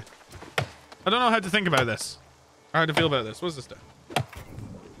chat today. I don't know how to think about this. Or how to feel about this. What's this do?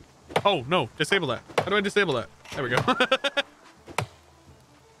 Oh, no. Disable that. How do I disable that? There we go.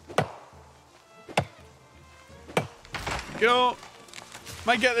 Go.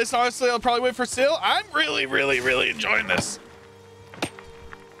 Might get this, honestly. I'll probably wait for sale. I'm really enjoying this.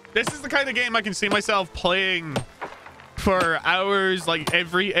 This is the kind of game I can see myself playing for hours, like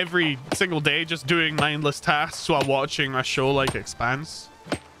every single day, just doing mindless tasks while watching a show like Expanse.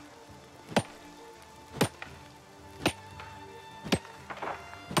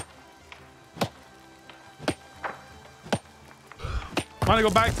 Want to go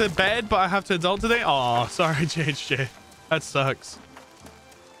back to bed, but I have to adult today? Oh, sorry, JHJ. That sucks.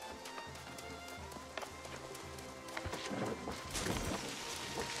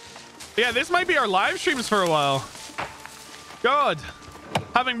 Yeah, this might be our live streams for a while. God,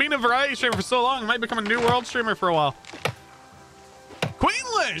 having been a variety streamer for so long, I might become a new world streamer for a while.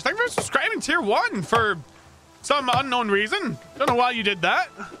 Queenlish, thank you for subscribing tier 1 for some unknown reason. Don't know why you did that.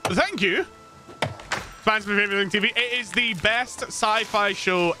 Thank you. Fans of my favorite thing TV. It is the best sci-fi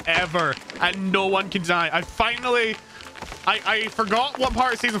show ever, and no one can deny. I forgot what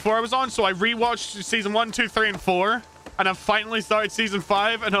part of season 4 I was on, so I rewatched season 1, 2, 3, and 4, and I've finally started season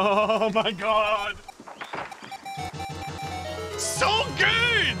 5, and oh my god, so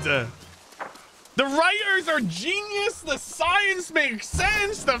good! The writers are genius. The science makes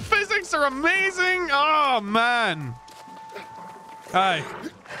sense. The physics are amazing. Oh man. Hi.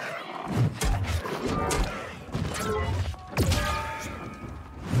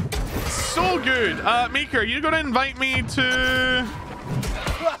 So good. Meeker, are you gonna invite me to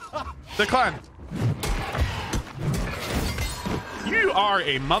the clan? You are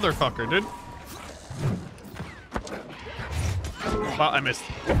a motherfucker, dude. Well, I missed.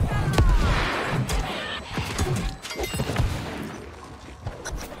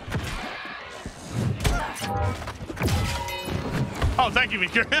 Oh, thank you,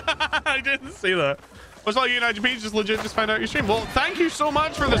 Meeker. I didn't see that. What's all you and IGP? Just legit just found out your stream. Well, thank you so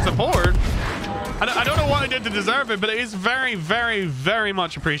much for the support. I don't know what I did to deserve it, but it is very, very, very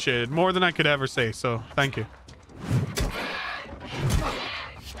much appreciated. More than I could ever say. So thank you.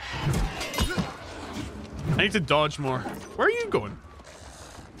 I need to dodge more. Where are you going?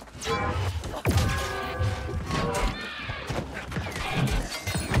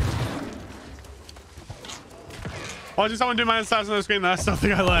 Watching someone do my assassin on the screen, that's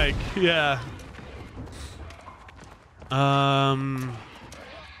something I like. Yeah.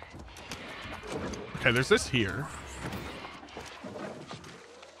 Okay, there's this here.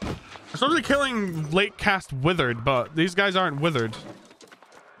 I'm supposed to be killing late cast withered, but these guys aren't withered.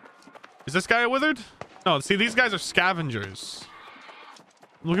 Is this guy a withered? No, see, these guys are scavengers.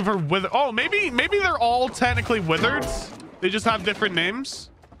 I'm looking for wither. Oh, maybe they're all technically withered. They just have different names.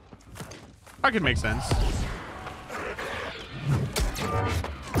 That could make sense.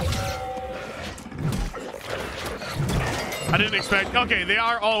 I didn't expect. Okay, they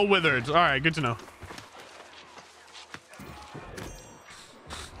are all withered. All right, good to know.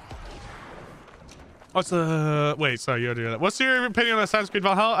 What's the... Wait, sorry, you already did that. What's your opinion on Assassin's Creed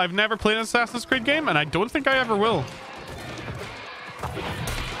Valhalla? I've never played an Assassin's Creed game, and I don't think I ever will.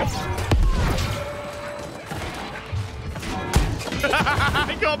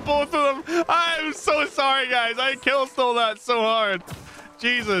 I got both of them. I'm so sorry, guys. I kill stole that so hard.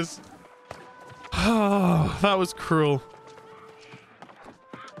 Jesus. Oh, that was cruel.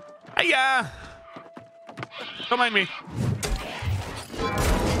 Hey, don't mind me.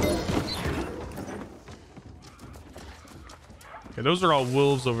 Okay, those are all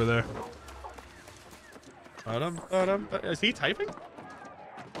wolves over there. Is he typing?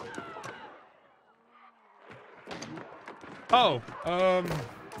 Oh,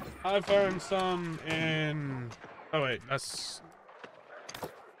 I found some in... Oh, wait, that's...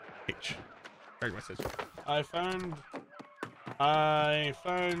 H. Very message. I found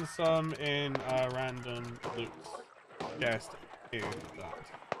some in a random loot chest in that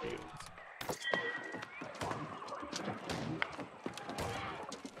field.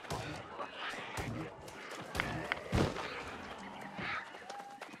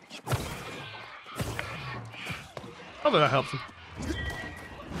 Hopefully that helps him.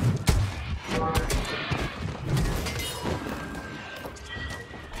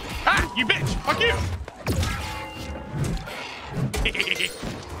 Ah, you bitch! Fuck you!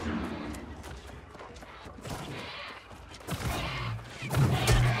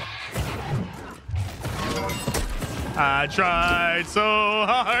 I tried so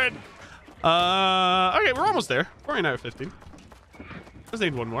hard. Okay, we're almost there. 49 out of 15. Just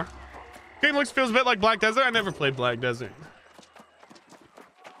need one more. Game feels a bit like Black Desert. I never played Black Desert,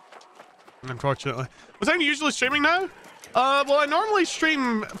 unfortunately. Was I usually streaming now? Well, I normally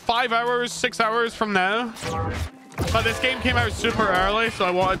stream 5 hours, 6 hours from now, but this game came out super early, so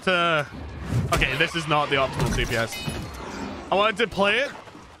I wanted to... Okay, this is not the optimal CPS. I wanted to play it,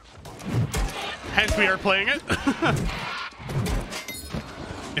 hence we are playing it.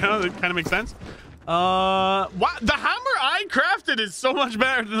 You know, that kind of makes sense. Wow, the hammer I crafted is so much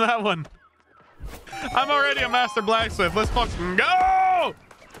better than that one. I'm already a master blacksmith. Let's fucking go!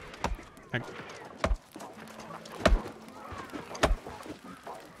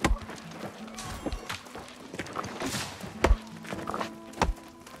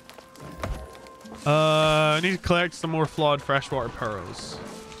 I need to collect some more flawed freshwater pearls.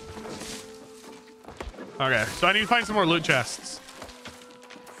 Okay, so I need to find some more loot chests.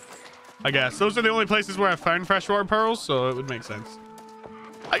 I guess those are the only places where I found freshwater pearls, so it would make sense.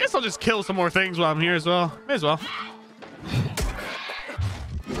 I guess I'll just kill some more things while I'm here as well. May as well.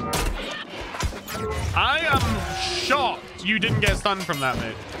 I am shocked you didn't get stunned from that,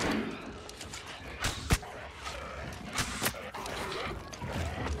 mate.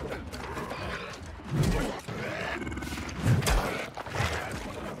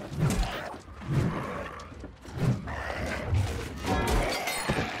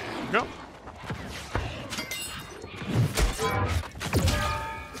 Go.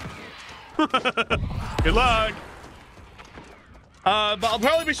 Good luck. But I'll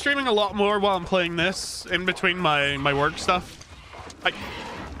probably be streaming a lot more while I'm playing this in between my work stuff.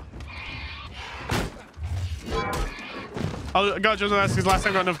 Oh, God, Joseph asked his last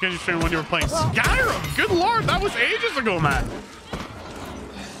time I got notification stream when you were playing Skyrim. Good Lord, that was ages ago, man.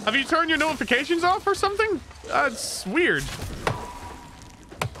 Have you turned your notifications off or something? That's weird.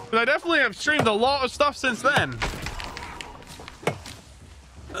 But I definitely have streamed a lot of stuff since then.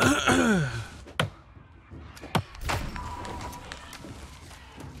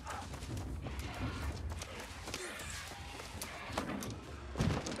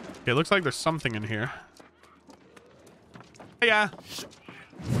 Okay, looks like there's something in here. Hey, yeah.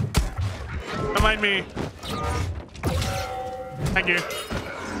 Don't mind me. Thank you.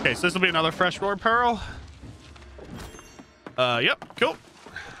 Okay, so this will be another freshwater pearl. Yep, cool.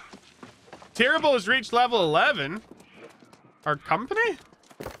 Terrible has reached level 11. Our company?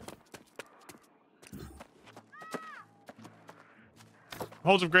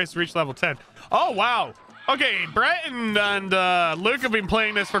 Holds of Grace reached level 10. Oh, wow. Okay, Brett and Luke have been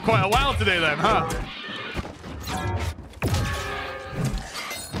playing this for quite a while today then, huh?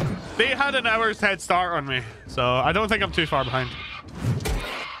 They had an hour's head start on me, so I don't think I'm too far behind.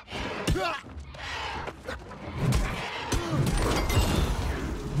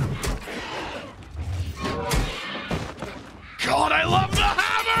 God, I love the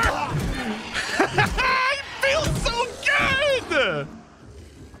hammer! It feels so good!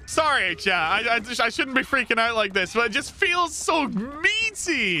 Sorry, chat. I shouldn't be freaking out like this, but it just feels so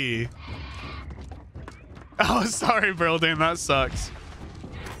meaty. Oh, sorry, Brildan. That sucks.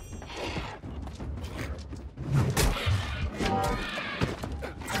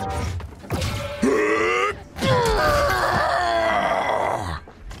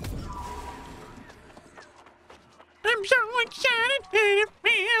 I'm so excited and it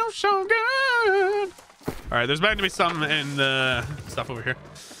feels so good. All right, there's bound to be some in the stuff over here.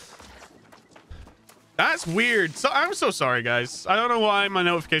 That's weird. So I'm so sorry, guys. I don't know why my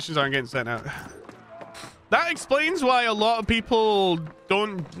notifications aren't getting sent out. That explains why a lot of people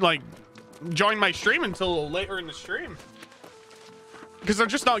don't like join my stream until later in the stream. Because they're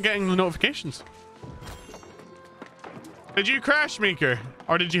just not getting the notifications. Did you crash, Meeker?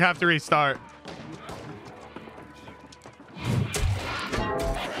 Or did you have to restart?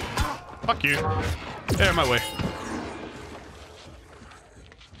 Fuck you. Get out of my way.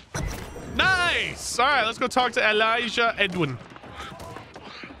 Nice! Alright, let's go talk to Elijah Edwin.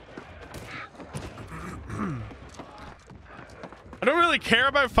 I don't really care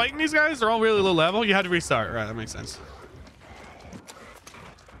about fighting these guys. They're all really low level. You had to restart. Right, that makes sense.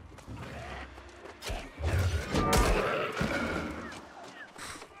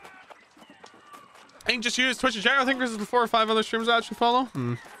 I think just use Twitch and chat. I think there's 4 or 5 other streams I actually follow.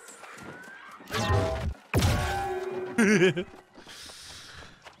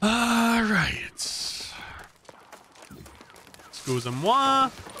 All right. Excusez-moi.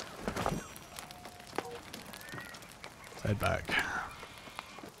 Let's head back.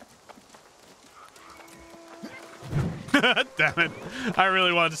 Damn it. I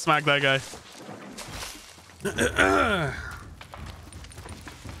really wanted to smack that guy.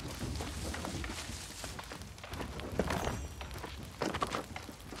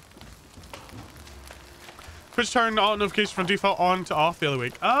 Twitch turned all notifications from default on to off the other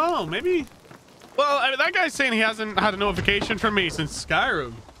week. Oh, maybe. Well, that guy's saying he hasn't had a notification from me since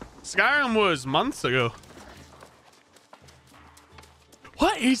Skyrim. Skyrim was months ago.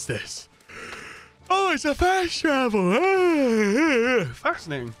 What is this? Oh, it's a fast travel.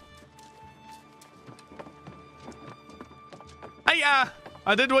 Fascinating. Hey,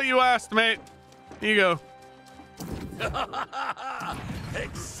 I did what you asked, mate. Here you go.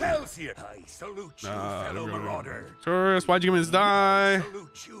 Excelsior! I salute you, fellow marauder. Tourist, why'd you give me this die? I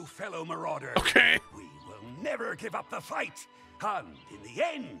salute you, fellow marauder. Okay. We will never give up the fight, and in the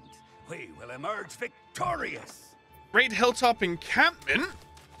end, we will emerge victorious. Raid Hilltop Encampment.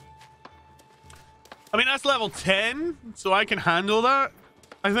 I mean, that's level 10, so I can handle that,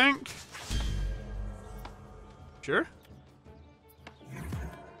 I think. Sure.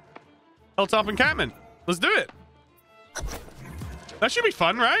 Hilltop Encampment. Let's do it. That should be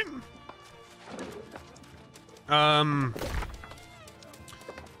fun, right?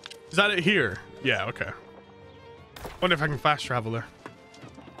 Is that it here? Yeah, okay. Wonder if I can fast travel there.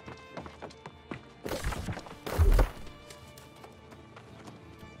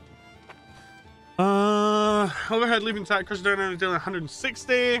 Overhead leaving attack cursor down and doing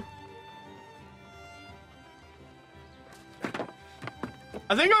 160.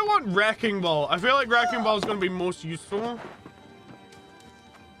 I think I want Wrecking Ball. I feel like Wrecking Ball is going to be most useful.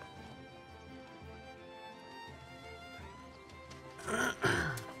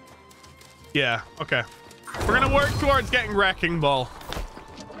 Yeah, okay. We're going to work towards getting Wrecking Ball.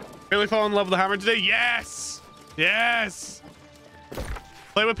 Really fall in love with the hammer today? Yes! Yes!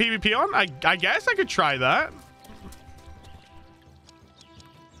 Play with PvP on? I guess I could try that.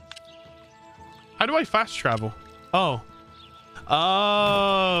 How do I fast travel? Oh.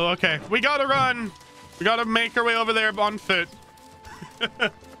 Oh, okay. We gotta run. We gotta make our way over there on foot.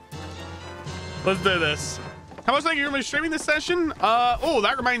 Let's do this. How much think you're gonna be streaming this session? Oh,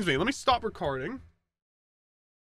 that reminds me. Let me stop recording.